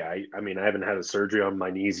same way. I mean, I haven't had a surgery on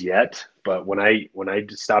my knees yet, but when I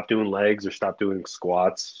just stop doing legs or stop doing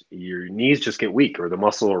squats, your knees just get weak, or the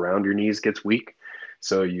muscle around your knees gets weak,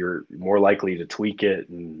 so you're more likely to tweak it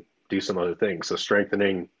and do some other things. So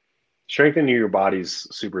strengthening your body's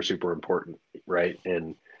super super important, right?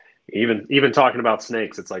 And even talking about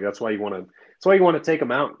snakes, it's like that's why you want to take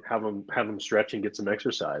them out, have them stretch and get some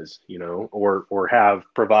exercise, or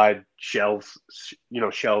provide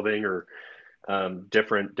shelving or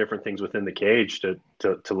different things within the cage to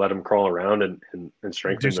let them crawl around and Do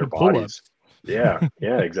strengthen their some pull ups. bodies. Yeah,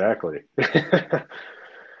 yeah, exactly.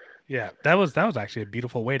 Yeah, that was actually a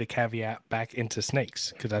beautiful way to caveat back into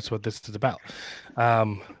snakes because that's what this is about.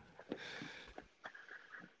 Um,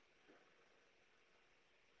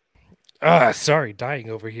 sorry, dying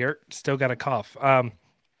over here. Still got a cough.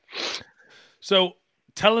 So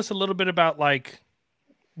tell us a little bit about like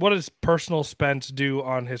what does personal Spence do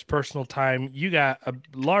on his personal time? You got a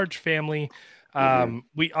large family. Hmm.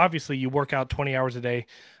 We obviously you work out 20 hours a day.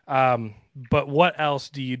 But what else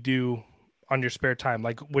do you do on your spare time?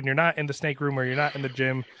 Like when you're not in the snake room or you're not in the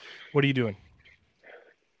gym, what are you doing?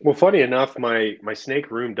 Well, funny enough, my snake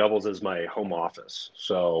room doubles as my home office,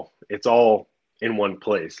 so it's all in one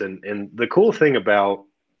place. And the cool thing about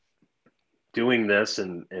doing this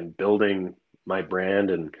and building my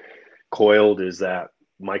brand and coiled is that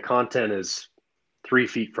my content is 3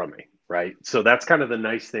 feet from me, right? So that's kind of the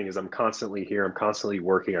nice thing is I'm constantly here. I'm constantly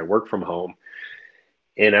working. I work from home.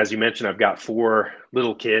 And as you mentioned, I've got four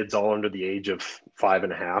little kids all under the age of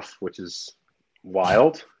 5.5, which is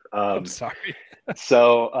wild. I'm Um, sorry.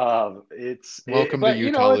 Welcome to but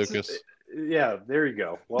Utah, it's, Lucas. yeah, there you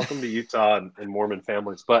go. Welcome to Utah and Mormon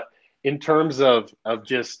families. But in terms of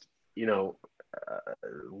just, you know,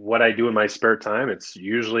 what I do in my spare time, it's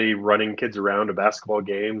usually running kids around to basketball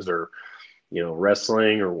games or,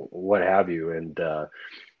 wrestling or what have you.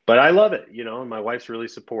 But I love it, and my wife's really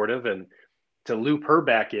supportive, and to loop her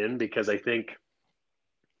back in, because I think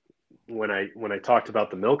when I talked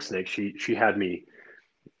about the milk snake, she had me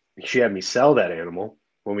sell that animal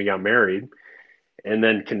when we got married, and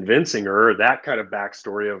then convincing her that kind of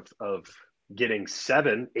backstory of getting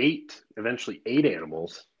 7, 8, eventually 8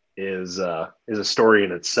 animals is a story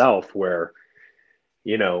in itself where,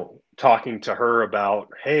 talking to her about,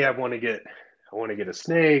 hey, I want to get a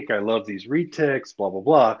snake. I love these retics, blah, blah,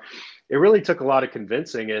 blah. It really took a lot of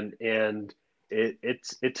convincing, and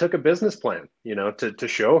it took a business plan, to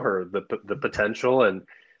show her the potential, and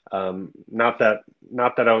not that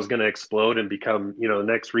I was going to explode and become, the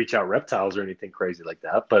next Reach Out Reptiles or anything crazy like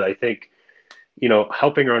that. But I think,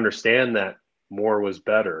 helping her understand that more was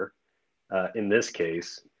better, in this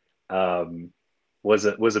case, um, was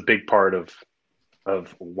a big part of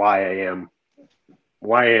why I am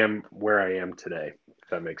where I am today, if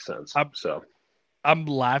that makes sense. I'm, So I'm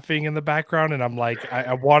laughing in the background, and I'm like,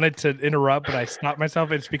 I wanted to interrupt, but I stopped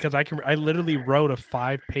myself. It's because I literally wrote a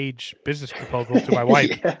 5-page business proposal to my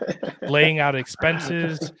wife, yeah. laying out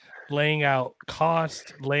expenses, laying out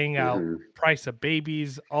cost, laying out Hmm. price of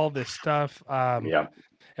babies, all this stuff. Yeah.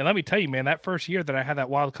 And let me tell you, man, that first year that I had that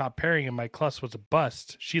wild caught pairing and my clus was a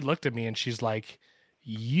bust, she looked at me and she's like,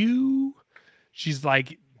 "You," she's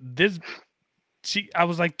like, "This." I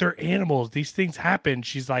was like, "They're animals. These things happen."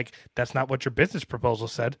 She's like, "That's not what your business proposal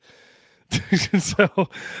said." So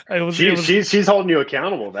it She was she's she's holding you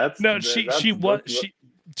accountable. no, That's she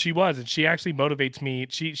was, and she actually motivates me.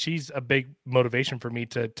 She's a big motivation for me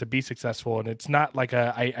to be successful, and it's not like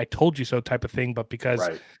I told you so type of thing, but because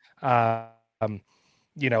right. um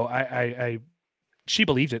I she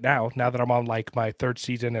believes it now that I'm on like my third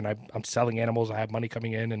season and I'm selling animals. I have money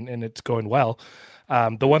coming in, and it's going well.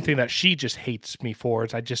 The one thing Mhm. that she just hates me for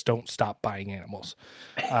is I just don't stop buying animals.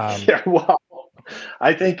 Um, Yeah, well,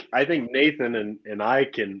 I think Nathan and I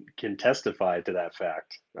can testify to that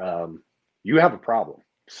fact. You have a problem.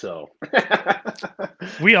 So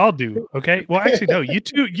we all do. Okay. Well, actually, no, you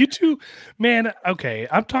two, man. Okay.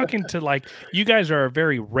 I'm talking to like, you guys are a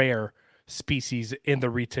very rare species in the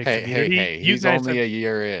retic Hey, hey, community. hey, You he's guys have, only a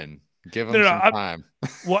year in. Give no, him no, some I, time.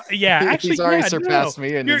 well, yeah, He's actually, already yeah, no, surpassed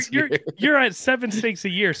me in you're, his you're, year. you're at 7 snakes a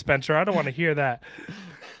year, Spencer. I don't want to hear that.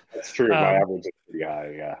 that's true. My Um, average is pretty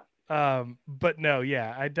high. Yeah. but no,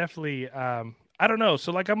 yeah, I definitely I don't know.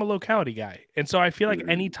 So like I'm a locality guy. And so I feel like Mhm.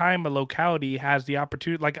 anytime a locality has the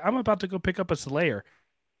opportunity, like I'm about to go pick up a Slayer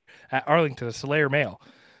at Arlington, a Slayer male.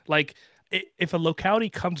 Like if a locality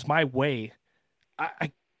comes my way,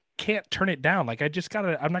 I can't turn it down. Like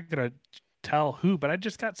I'm not gonna tell who, but I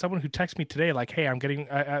just got someone who texted me today, like, hey, I'm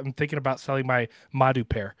thinking about selling my Madu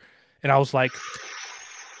pair. And I was like,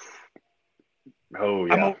 Oh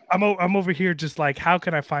yeah. I'm over here just like, how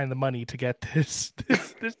can I find the money to get this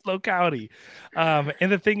this locality?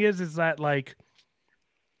 And the thing is that like,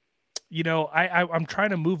 I'm trying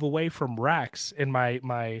to move away from racks in my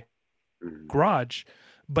Mhm. garage,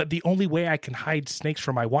 but the only way I can hide snakes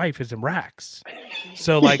from my wife is in racks.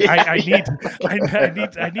 So like Yeah, I need I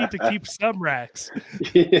need to yeah. keep some racks.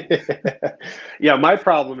 Yeah, my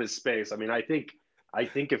problem is space. I mean, I think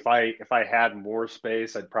if I had more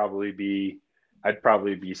space, I'd probably be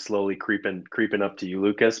slowly creeping up to you,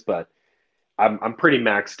 Lucas, but I'm pretty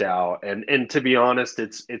maxed out. And to be honest,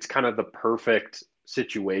 it's kind of the perfect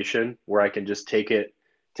situation where I can just take it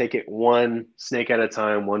one snake at a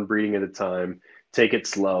time, one breeding at a time, take it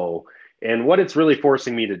slow. And what it's really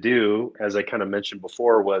forcing me to do, as I kind of mentioned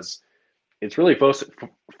before, was it's really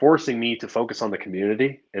forcing me to focus on the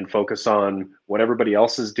community and focus on what everybody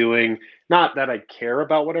else is doing. Not that I care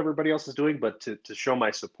about what everybody else is doing, but to show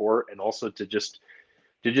my support, and also to just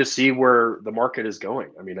see where the market is going.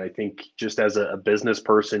 I mean, I think just as a business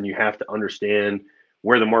person, you have to understand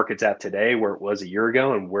where the market's at today, where it was a year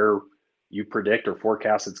ago, and where you predict or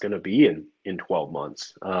forecast it's going to be in 12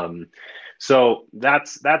 months. So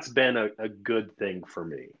that's been a good thing for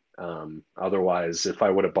me. Otherwise, if I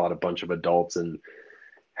would have bought a bunch of adults and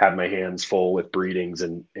had my hands full with breedings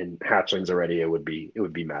and hatchlings already, it would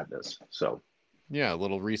be madness. So Yeah, a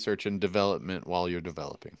little research and development while you're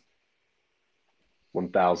developing.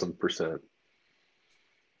 1000%.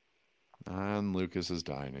 And Lucas is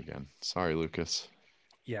dying again. Sorry, Lucas.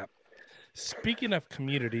 Yeah. Speaking of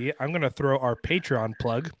community, I'm going to throw our Patreon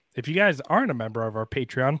plug. If you guys aren't a member of our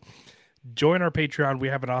Patreon, join our Patreon. We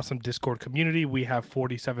have an awesome Discord community. We have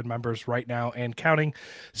 47 members right now and counting.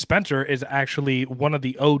 Spencer is actually one of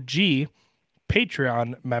the OG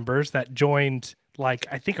Patreon members that joined, like,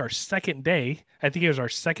 I think our second day. I think he was our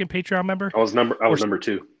second Patreon member. I was number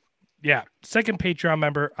 2. Yeah, second Patreon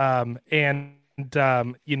member.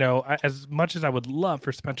 You know, as much as I would love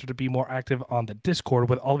for Spencer to be more active on the Discord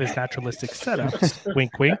with all of his naturalistic setups,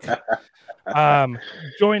 wink, wink.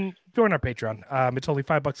 Join our Patreon. It's only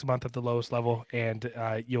 $5 a month at the lowest level, and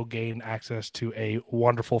you'll gain access to a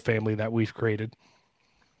wonderful family that we've created.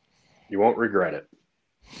 You won't regret it.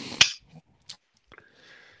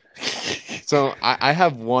 So I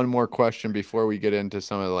have one more question before we get into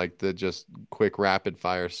some of like the just quick rapid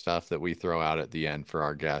fire stuff that we throw out at the end for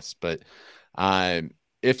our guests. But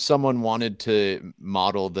if someone wanted to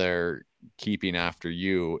model their keeping after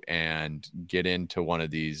you and get into one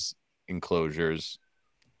of these enclosures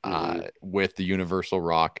with the universal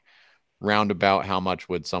rock, roundabout, how much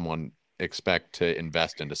would someone expect to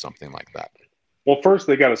invest into something like that? Well, first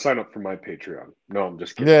they got to sign up for my Patreon. No, I'm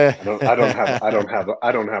just kidding. Yeah. I don't have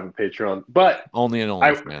a Patreon, but only an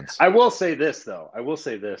OnlyFans. I will say this though. I will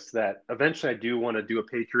say this, that eventually I do want to do a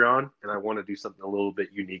Patreon, and I want to do something a little bit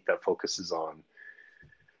unique that focuses on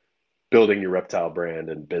building your reptile brand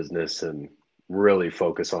and business, and really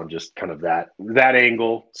focus on just kind of that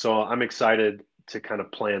angle. So I'm excited to kind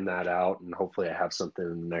of plan that out, and hopefully I have something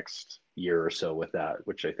in the next year or so with that,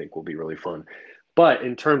 which I think will be really fun. But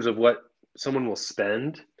in terms of what someone will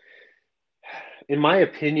spend, in my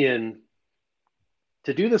opinion,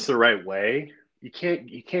 to do this the right way, you can't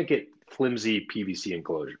get flimsy PVC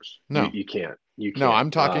enclosures. No, you can't. No,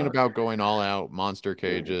 I'm talking about going all out monster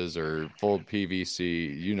cages or full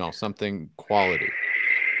PVC, you know, something quality.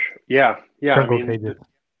 Yeah. Jungle cages.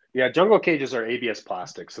 Yeah, jungle cages are ABS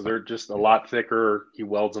plastic, so they're just a lot thicker. He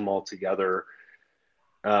welds them all together.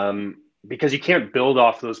 Because you can't build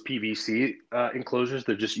off those PVC enclosures.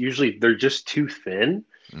 They're just too thin.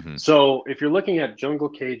 Mm-hmm. So if you're looking at jungle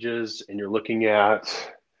cages and you're looking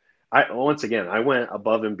at, I went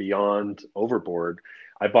above and beyond overboard.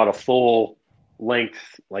 I bought a full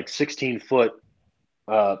length, like 16-foot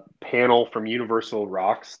panel from Universal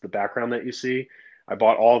Rocks, the background that you see. I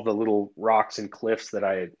bought all the little rocks and cliffs that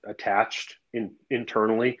I had attached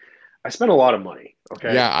internally. I spent a lot of money.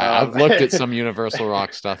 Okay. Yeah, I've looked at some Universal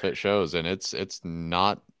Rock stuff at shows, and it's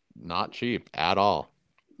not cheap at all.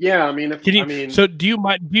 Yeah, I mean, so do you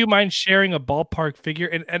mind sharing a ballpark figure?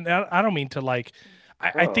 And I don't mean to like.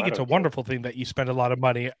 I think it's a wonderful thing that you spend a lot of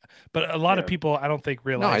money, but a lot of people I don't think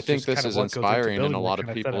realize. No, I think this is inspiring, and a lot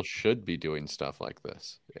of people should be doing stuff like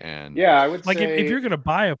this. And yeah, I would like say if you're going to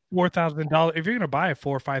buy a $4,000, if you're going to buy a $4,000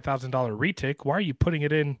 or $5,000 retic, why are you putting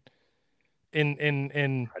it in? I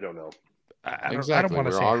don't know. Exactly. I don't want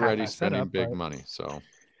to say already spending big money, so.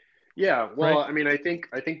 Yeah, well, right? I mean, I think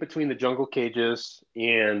between the jungle cages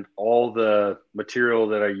and all the material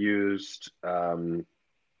that I used,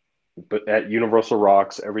 but at Universal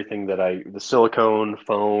Rocks, everything that the silicone,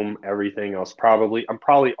 foam, everything else, I'm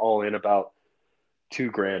probably all in about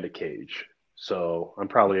 $2,000 a cage. So I'm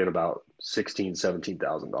probably in about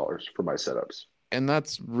 $16,000-$17,000 for my setups. And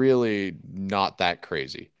that's really not that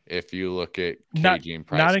crazy if you look at caging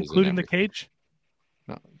prices. Not including the cage?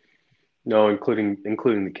 No, including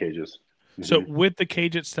the cages. So with the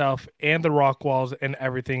cage itself and the rock walls and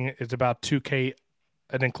everything, is about $2,000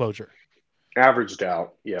 an enclosure. Averaged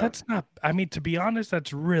out, yeah. That's not. I mean, to be honest,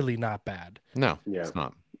 that's really not bad. No, it's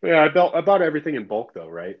not. Yeah, I bought everything in bulk though,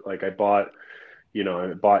 right? Like I bought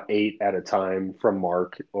 8 at a time from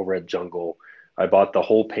Mark over at Jungle. I bought the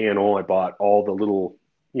whole panel. I bought all the little,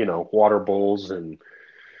 water bowls and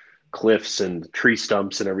cliffs and tree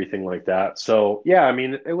stumps and everything like that. So yeah, I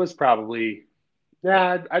mean, it was probably,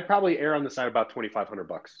 I'd probably err on the side of about $2,500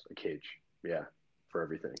 a cage. Yeah, for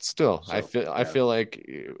everything. Still, so, I feel like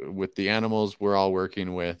with the animals we're all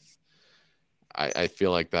working with, I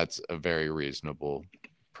feel like that's a very reasonable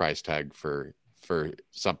price tag for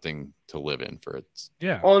something to live in for its.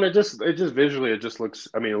 Yeah. Well, and it just visually, it just looks,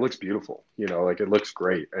 I mean, it looks beautiful, like it looks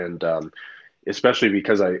great. And especially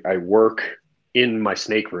because I work in my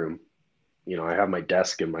snake room, I have my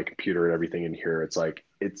desk and my computer and everything in here. It's like,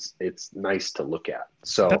 it's nice to look at.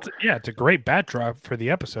 So it's a great backdrop for the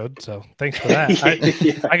episode. So thanks for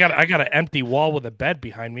that. I got an empty wall with a bed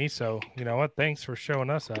behind me. So you know what? Thanks for showing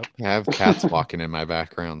us up. I have cats walking in my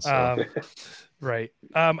background. So. Right.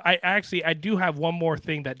 I do have one more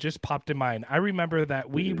thing that just popped in mind. I remember that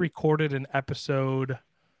we recorded an episode.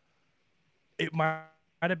 It might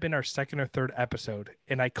have been our second or third episode,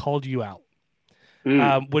 and I called you out.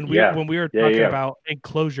 When we Yeah. when we were Yeah. talking Yeah. about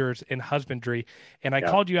enclosures and husbandry, and I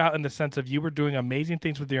Yeah. called you out in the sense of you were doing amazing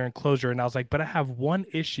things with your enclosure, and I was like, but I have one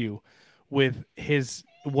issue with his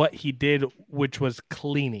what he did, which was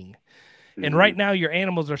cleaning. And Hmm. right now, your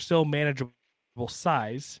animals are still manageable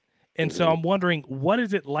size, and so Hmm. I'm wondering, what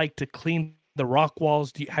is it like to clean the rock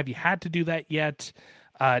walls? Have you had to do that yet?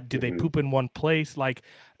 Do they Hmm. poop in one place? Like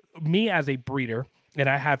me as a breeder, and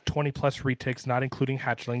I have 20 plus retics, not including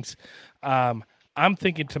hatchlings. Um, I'm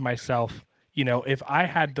thinking to myself, if I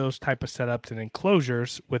had those type of setups and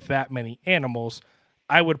enclosures with that many animals,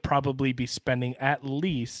 I would probably be spending at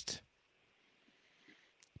least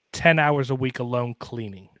 10 hours a week alone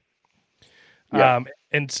cleaning. Yeah.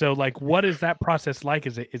 And so like, what is that process like?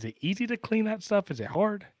 Is it easy to clean that stuff? Is it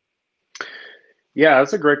hard? Yeah.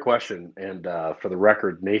 That's a great question. And for the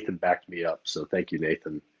record, Nathan backed me up. So thank you,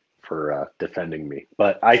 Nathan, for defending me.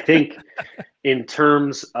 But I think in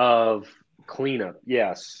terms of cleanup,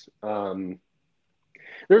 yes.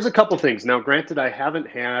 There's a couple things. Now, granted, I haven't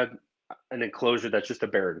had an enclosure that's just a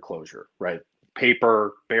bare enclosure, right?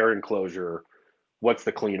 Paper, bare enclosure. What's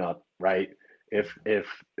the cleanup, right? If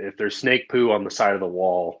there's snake poo on the side of the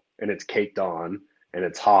wall and it's caked on and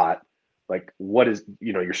it's hot, like what is,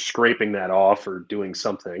 you're scraping that off or doing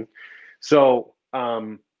something. So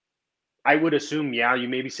I would assume, yeah, you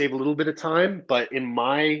maybe save a little bit of time, but in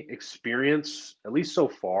my experience, at least so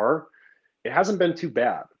far, it hasn't been too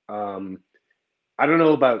bad. I don't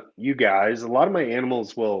know about you guys. A lot of my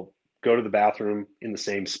animals will go to the bathroom in the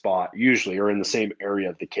same spot, usually, or in the same area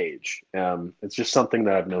of the cage. It's just something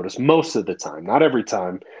that I've noticed most of the time, not every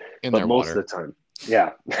time, In but their most water. of the time.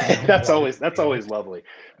 Yeah, In their that's water, always damn it. lovely.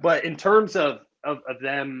 But in terms of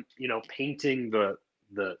them, painting the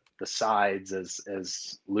sides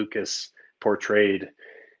as Lucas portrayed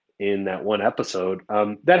in that one episode,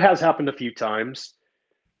 that has happened a few times.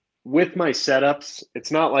 With my setups,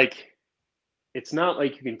 it's not like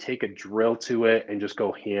you can take a drill to it and just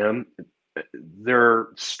go ham. They're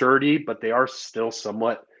sturdy, but they are still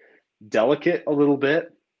somewhat delicate a little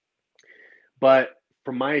bit. But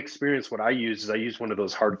from my experience, what I use one of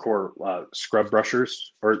those hardcore scrub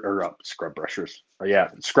brushers or scrub brushers. Yeah,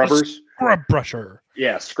 A scrubbers. scrub brusher.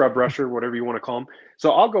 Yeah, scrub brusher, whatever you want to call them.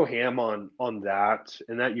 So I'll go ham on that,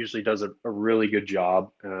 and that usually does a really good job.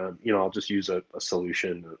 I'll just use a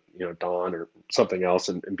solution, Dawn or something else,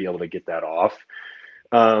 and be able to get that off.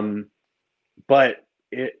 Um, but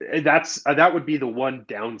that would be the one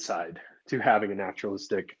downside to having a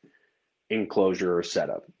naturalistic enclosure or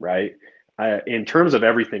setup, right? In terms of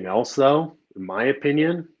everything else, though, in my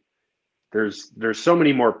opinion, there's so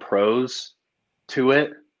many more pros to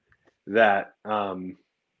it that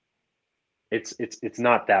it's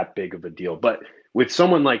not that big of a deal. But with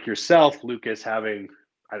someone like yourself, Lucas, having,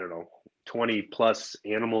 I don't know, 20 plus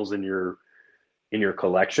animals in your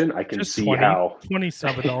collection, I can Just see 20, how 20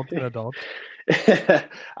 sub-adults and adults.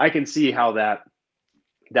 I can see how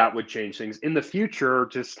that would change things in the future.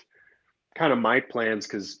 Just kind of my plans,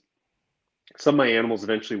 because some of my animals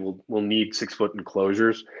eventually will need 6 foot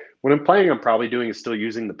enclosures. What I'm planning on probably doing is still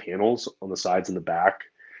using the panels on the sides and the back,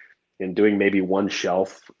 and doing maybe one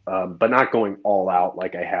shelf, but not going all out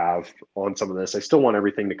like I have on some of this. I still want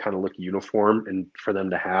everything to kind of look uniform and for them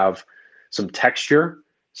to have some texture,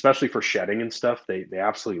 especially for shedding and stuff. They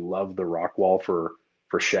absolutely love the rock wall for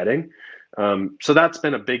shedding. So that's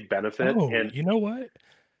been a big benefit. Oh, And you know what?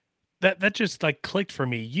 That just like clicked for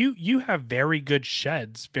me. You have very good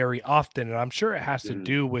sheds very often, and I'm sure it has to mm,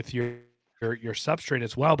 do with your substrate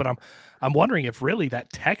as well. But I'm wondering if really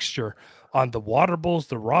that texture on the water bowls,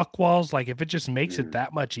 the rock walls, like if it just makes it mm.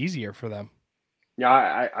 that much easier for them.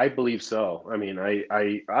 Yeah, I believe so. I mean,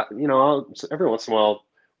 every once in a while,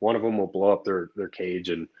 one of them will blow up their cage,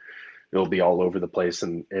 and it'll be all over the place.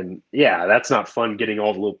 And yeah, that's not fun, getting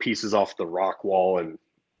all the little pieces off the rock wall, and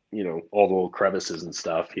all the little crevices and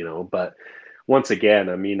stuff. But once again,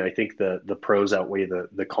 I mean, I think the pros outweigh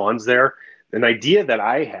the cons there. An idea that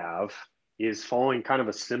I have is following kind of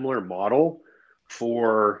a similar model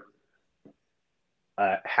for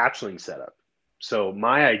a hatchling setup. So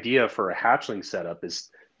my idea for a hatchling setup is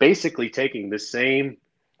basically taking the same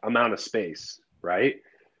amount of space, right?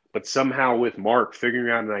 But somehow with Mark figuring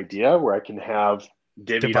out an idea where I can have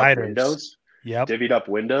Dividers. Yep. divvied up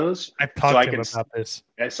windows, I've so talked I to him can about this.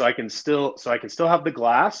 so I can still have the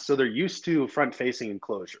glass. So they're used to front facing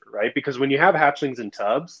enclosure, right? Because when you have hatchlings in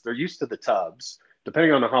tubs, they're used to the tubs,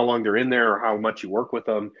 depending on how long they're in there or how much you work with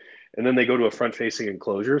them. And then they go to a front facing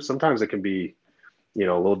enclosure. Sometimes it can be, a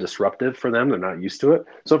little disruptive for them. They're not used to it.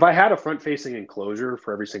 So if I had a front facing enclosure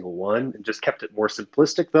for every single one and just kept it more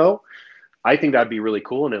simplistic, though, I think that'd be really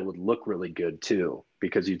cool, and it would look really good too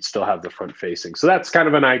because you'd still have the front facing. So that's kind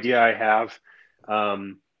of an idea I have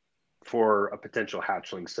for a potential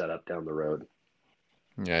hatchling setup down the road.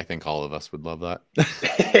 Yeah, I think all of us would love that.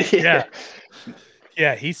 Yeah.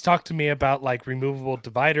 Yeah, he's talked to me about like removable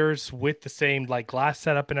dividers with the same like glass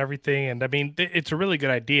setup and everything. And I mean, it's a really good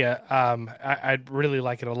idea. I really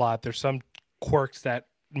like it a lot. There's some quirks that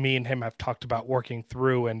me and him have talked about working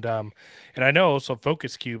through, and I know also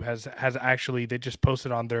Focus Cube has actually, they just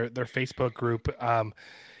posted on their Facebook group.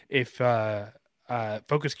 If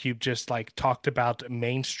Focus Cube just like talked about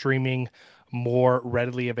mainstreaming more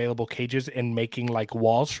readily available cages and making like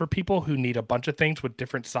walls for people who need a bunch of things with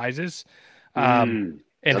different sizes, and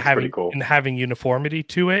That's pretty cool. having uniformity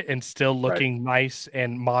to it and still Right. looking nice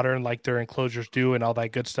and modern like their enclosures do and all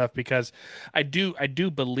that good stuff. Because I do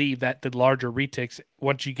believe that the larger retics,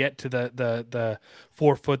 once you get to the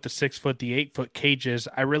 4 foot, the 6 foot, the 8 foot cages,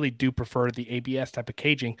 I really do prefer the ABS type of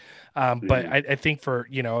caging. But I think for,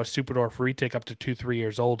 you know, a super dwarf retic up to 2-3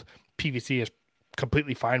 years old, PVC is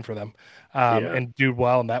completely fine for them, and do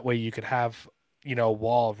well. And that way you could have, you know, a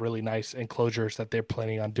wall of really nice enclosures that they're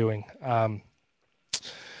planning on doing.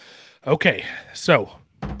 Okay, so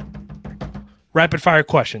rapid fire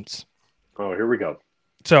questions. Oh, here we go.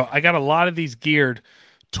 So I got a lot of these geared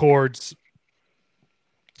towards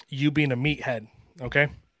you being a meathead. Okay.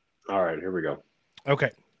 All right, here we go. Okay.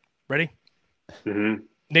 Ready? Mm-hmm.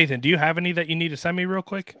 Nathan, do you have any that you need to send me real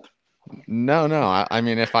quick? No. I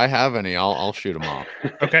mean, if I have any, I'll shoot them off.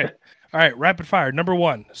 Okay. All right. Rapid fire. Number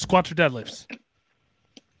 1, squats or deadlifts?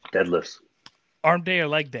 Deadlifts. Arm day or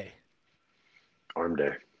leg day? Arm day.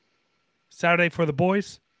 Saturday for the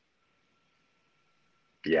boys?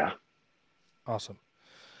 Yeah. Awesome.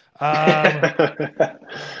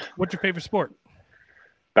 What's your favorite sport?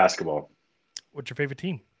 Basketball. What's your favorite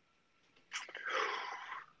team?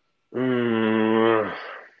 I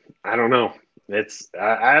don't know.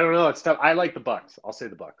 I don't know. It's tough. I like the Bucks. I'll say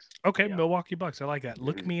the Bucks. Okay, Yeah. Milwaukee Bucks. I like that.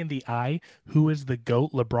 Look me in the eye. Who is the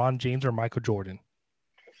GOAT, LeBron James or Michael Jordan?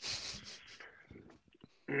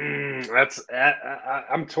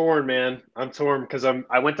 I'm torn, man. I'm torn because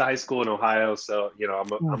I went to high school in Ohio, so you know I'm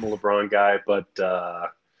a LeBron guy, but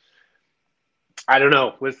I don't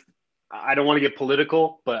know. I don't want to get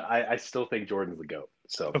political, but I still think Jordan's the GOAT.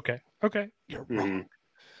 So Okay, you're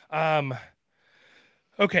wrong.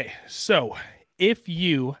 Okay, so if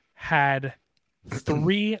you had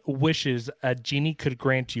 3 wishes a genie could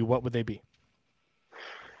grant you, what would they be?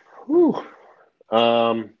 Whew.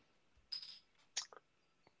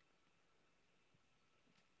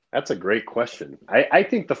 That's a great question. I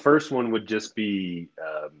think the first one would just be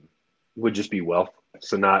wealth,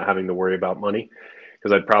 so not having to worry about money,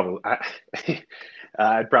 because I'd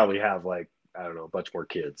probably have like I don't know a bunch more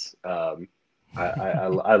kids. I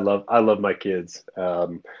love my kids.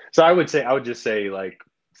 So I would just say like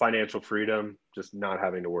financial freedom, just not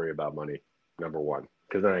having to worry about money. Number one,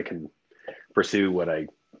 because then I can pursue what I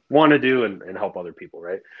want to do and help other people.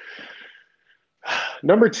 Right.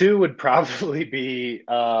 Number 2 would probably be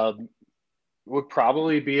a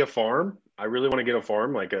farm. I really want to get a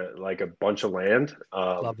farm, like a bunch of land.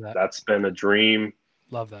 Love that. That's been a dream.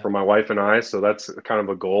 Love that For my wife and I. So that's kind of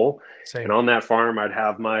a goal. Same. And on that farm, I'd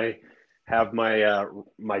have my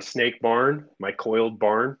snake barn, my coiled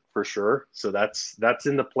barn for sure. So that's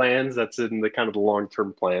in the plans. That's in the kind of the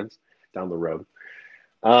long-term plans down the road.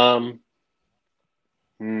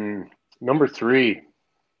 Number 3.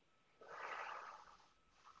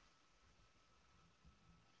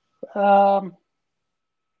 I'd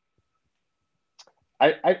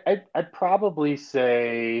probably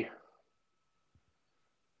say,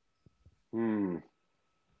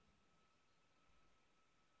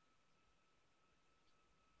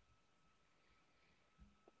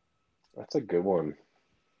 that's a good one.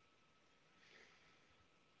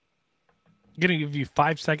 I'm gonna give you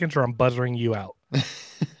 5 seconds, or I'm buzzering you out.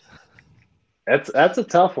 That's a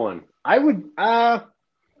tough one. I would.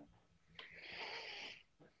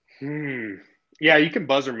 Yeah, you can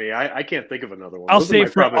buzzer me. I can't think of another one. I'll Those say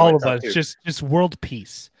for all of us, two. just world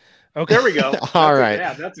peace. Okay, There we go. All right.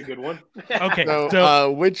 Yeah, that's a good one. Okay,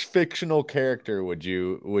 So, which fictional character would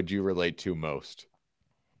you relate to most?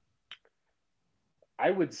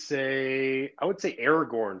 I would say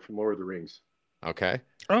Aragorn from Lord of the Rings. Okay.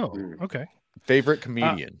 Oh, okay. Favorite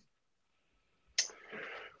comedian?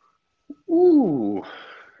 Ooh.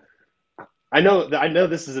 I know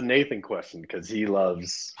this is a Nathan question because he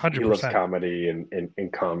loves 100%. comedy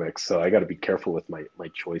and comics, so I got to be careful with my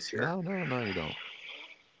choice here. No, you don't.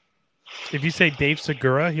 If you say Dave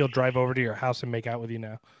Segura, he'll drive over to your house and make out with you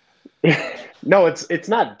now. No, it's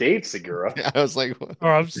not Dave Segura. I was like,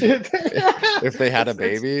 Or I'm if they had a It's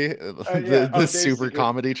baby, yeah. Oh, the Dave super Segura.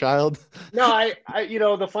 comedy child. No,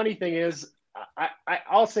 the funny thing is,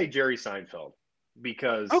 I'll say Jerry Seinfeld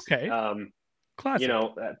because, okay. Classic.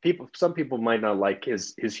 some people might not like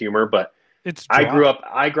his humor, but It's I grew dry. up,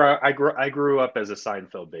 I grew up as a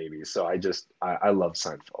Seinfeld baby, so I love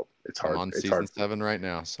Seinfeld. It's I'm hard. on It's season hard. 7 right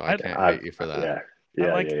now, so I I can't I, hate you for that. yeah, I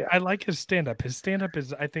yeah, like yeah, yeah. I like his stand up. His stand up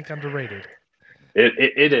is I think underrated.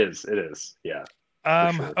 It is. It is. Yeah,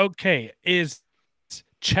 for sure. Okay, is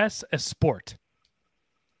chess a sport?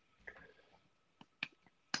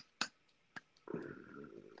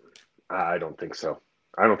 I don't think so.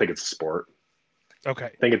 I don't think it's a sport. Okay.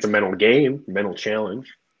 I think it's a mental game, mental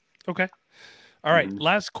challenge. Okay. All right, Mhm.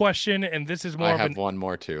 last question, and this is I more of have an one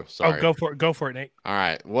more too. oh, Sorry. go for it, Nate. All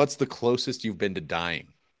right. What's the closest you've been to dying?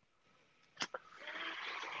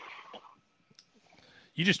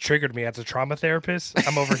 You just triggered me as a trauma therapist.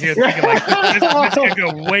 I'm over here thinking like this could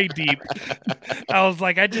go way deep. I was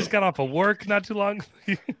like, I just got off of work not too long.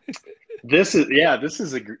 This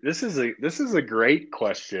is a great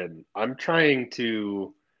question. I'm trying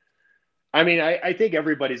to. I mean, I think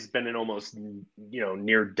everybody's been in almost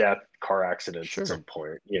near death car accidents at Sure. some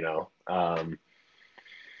point.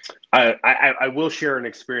 I will share an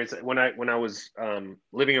experience when I was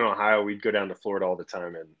living in Ohio. We'd go down to Florida all the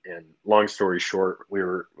time, and long story short,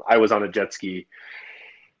 I was on a jet ski.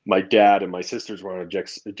 My dad and my sisters were on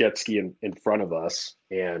a jet ski in front of us,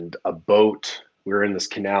 and a boat. We were in this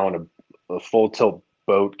canal, and a full tilt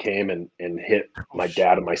boat came and hit Oh, my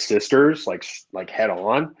dad and my sisters like head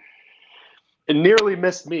on. It nearly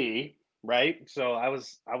missed me, right? So I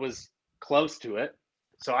was close to it.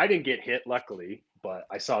 So I didn't get hit, luckily, but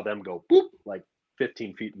I saw them go boop like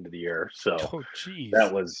 15 feet into the air. So oh, jeez.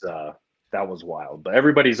 that was uh, that was wild. But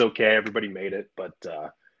everybody's okay. Everybody made it, but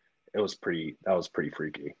that was pretty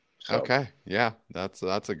freaky. So Okay. Yeah, that's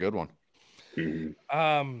a good one.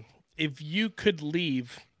 mhm. If you could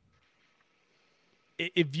leave,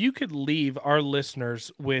 if you could leave our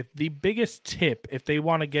listeners with the biggest tip if they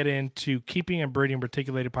want to get into keeping and breeding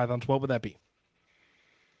reticulated pythons, what would that be?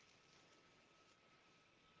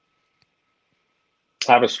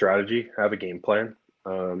 Have a strategy, have a game plan.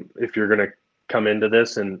 If you're gonna come into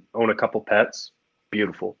this and own a couple pets,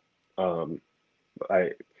 beautiful. Um,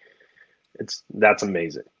 I it's that's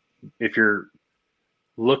amazing. If you're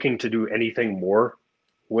looking to do anything more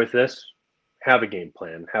with this, have a game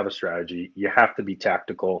plan, have a strategy. You have to be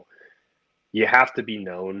tactical. You have to be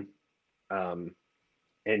known, um,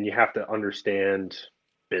 and you have to understand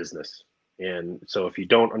business. And so, if you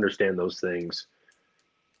don't understand those things,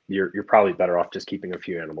 you're probably better off just keeping a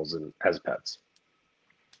few animals as pets.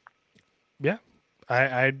 Yeah,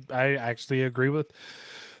 I actually agree with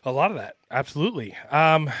a lot of that. Absolutely.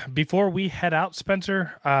 Before we head out,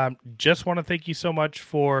 Spencer, just want to thank you so much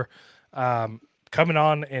for coming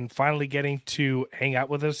on and finally getting to hang out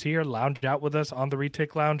with us here, lounge out with us on the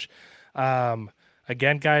Retic Lounge.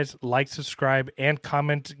 Again, guys, like, subscribe, and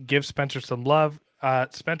comment. Give Spencer some love.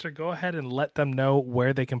 Spencer, go ahead and let them know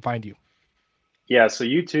where they can find you. Yeah, so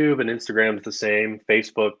YouTube and Instagram is the same.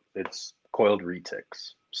 Facebook, it's Coiled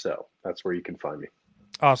Retics. So that's where you can find me.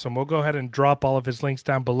 Awesome. We'll go ahead and drop all of his links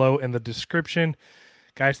down below in the description.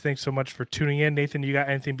 Guys, thanks so much for tuning in. Nathan, you got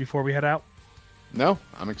anything before we head out? No,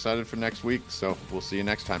 I'm excited for next week, so we'll see you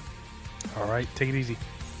next time. All right. Take it easy.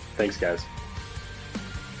 Thanks, guys.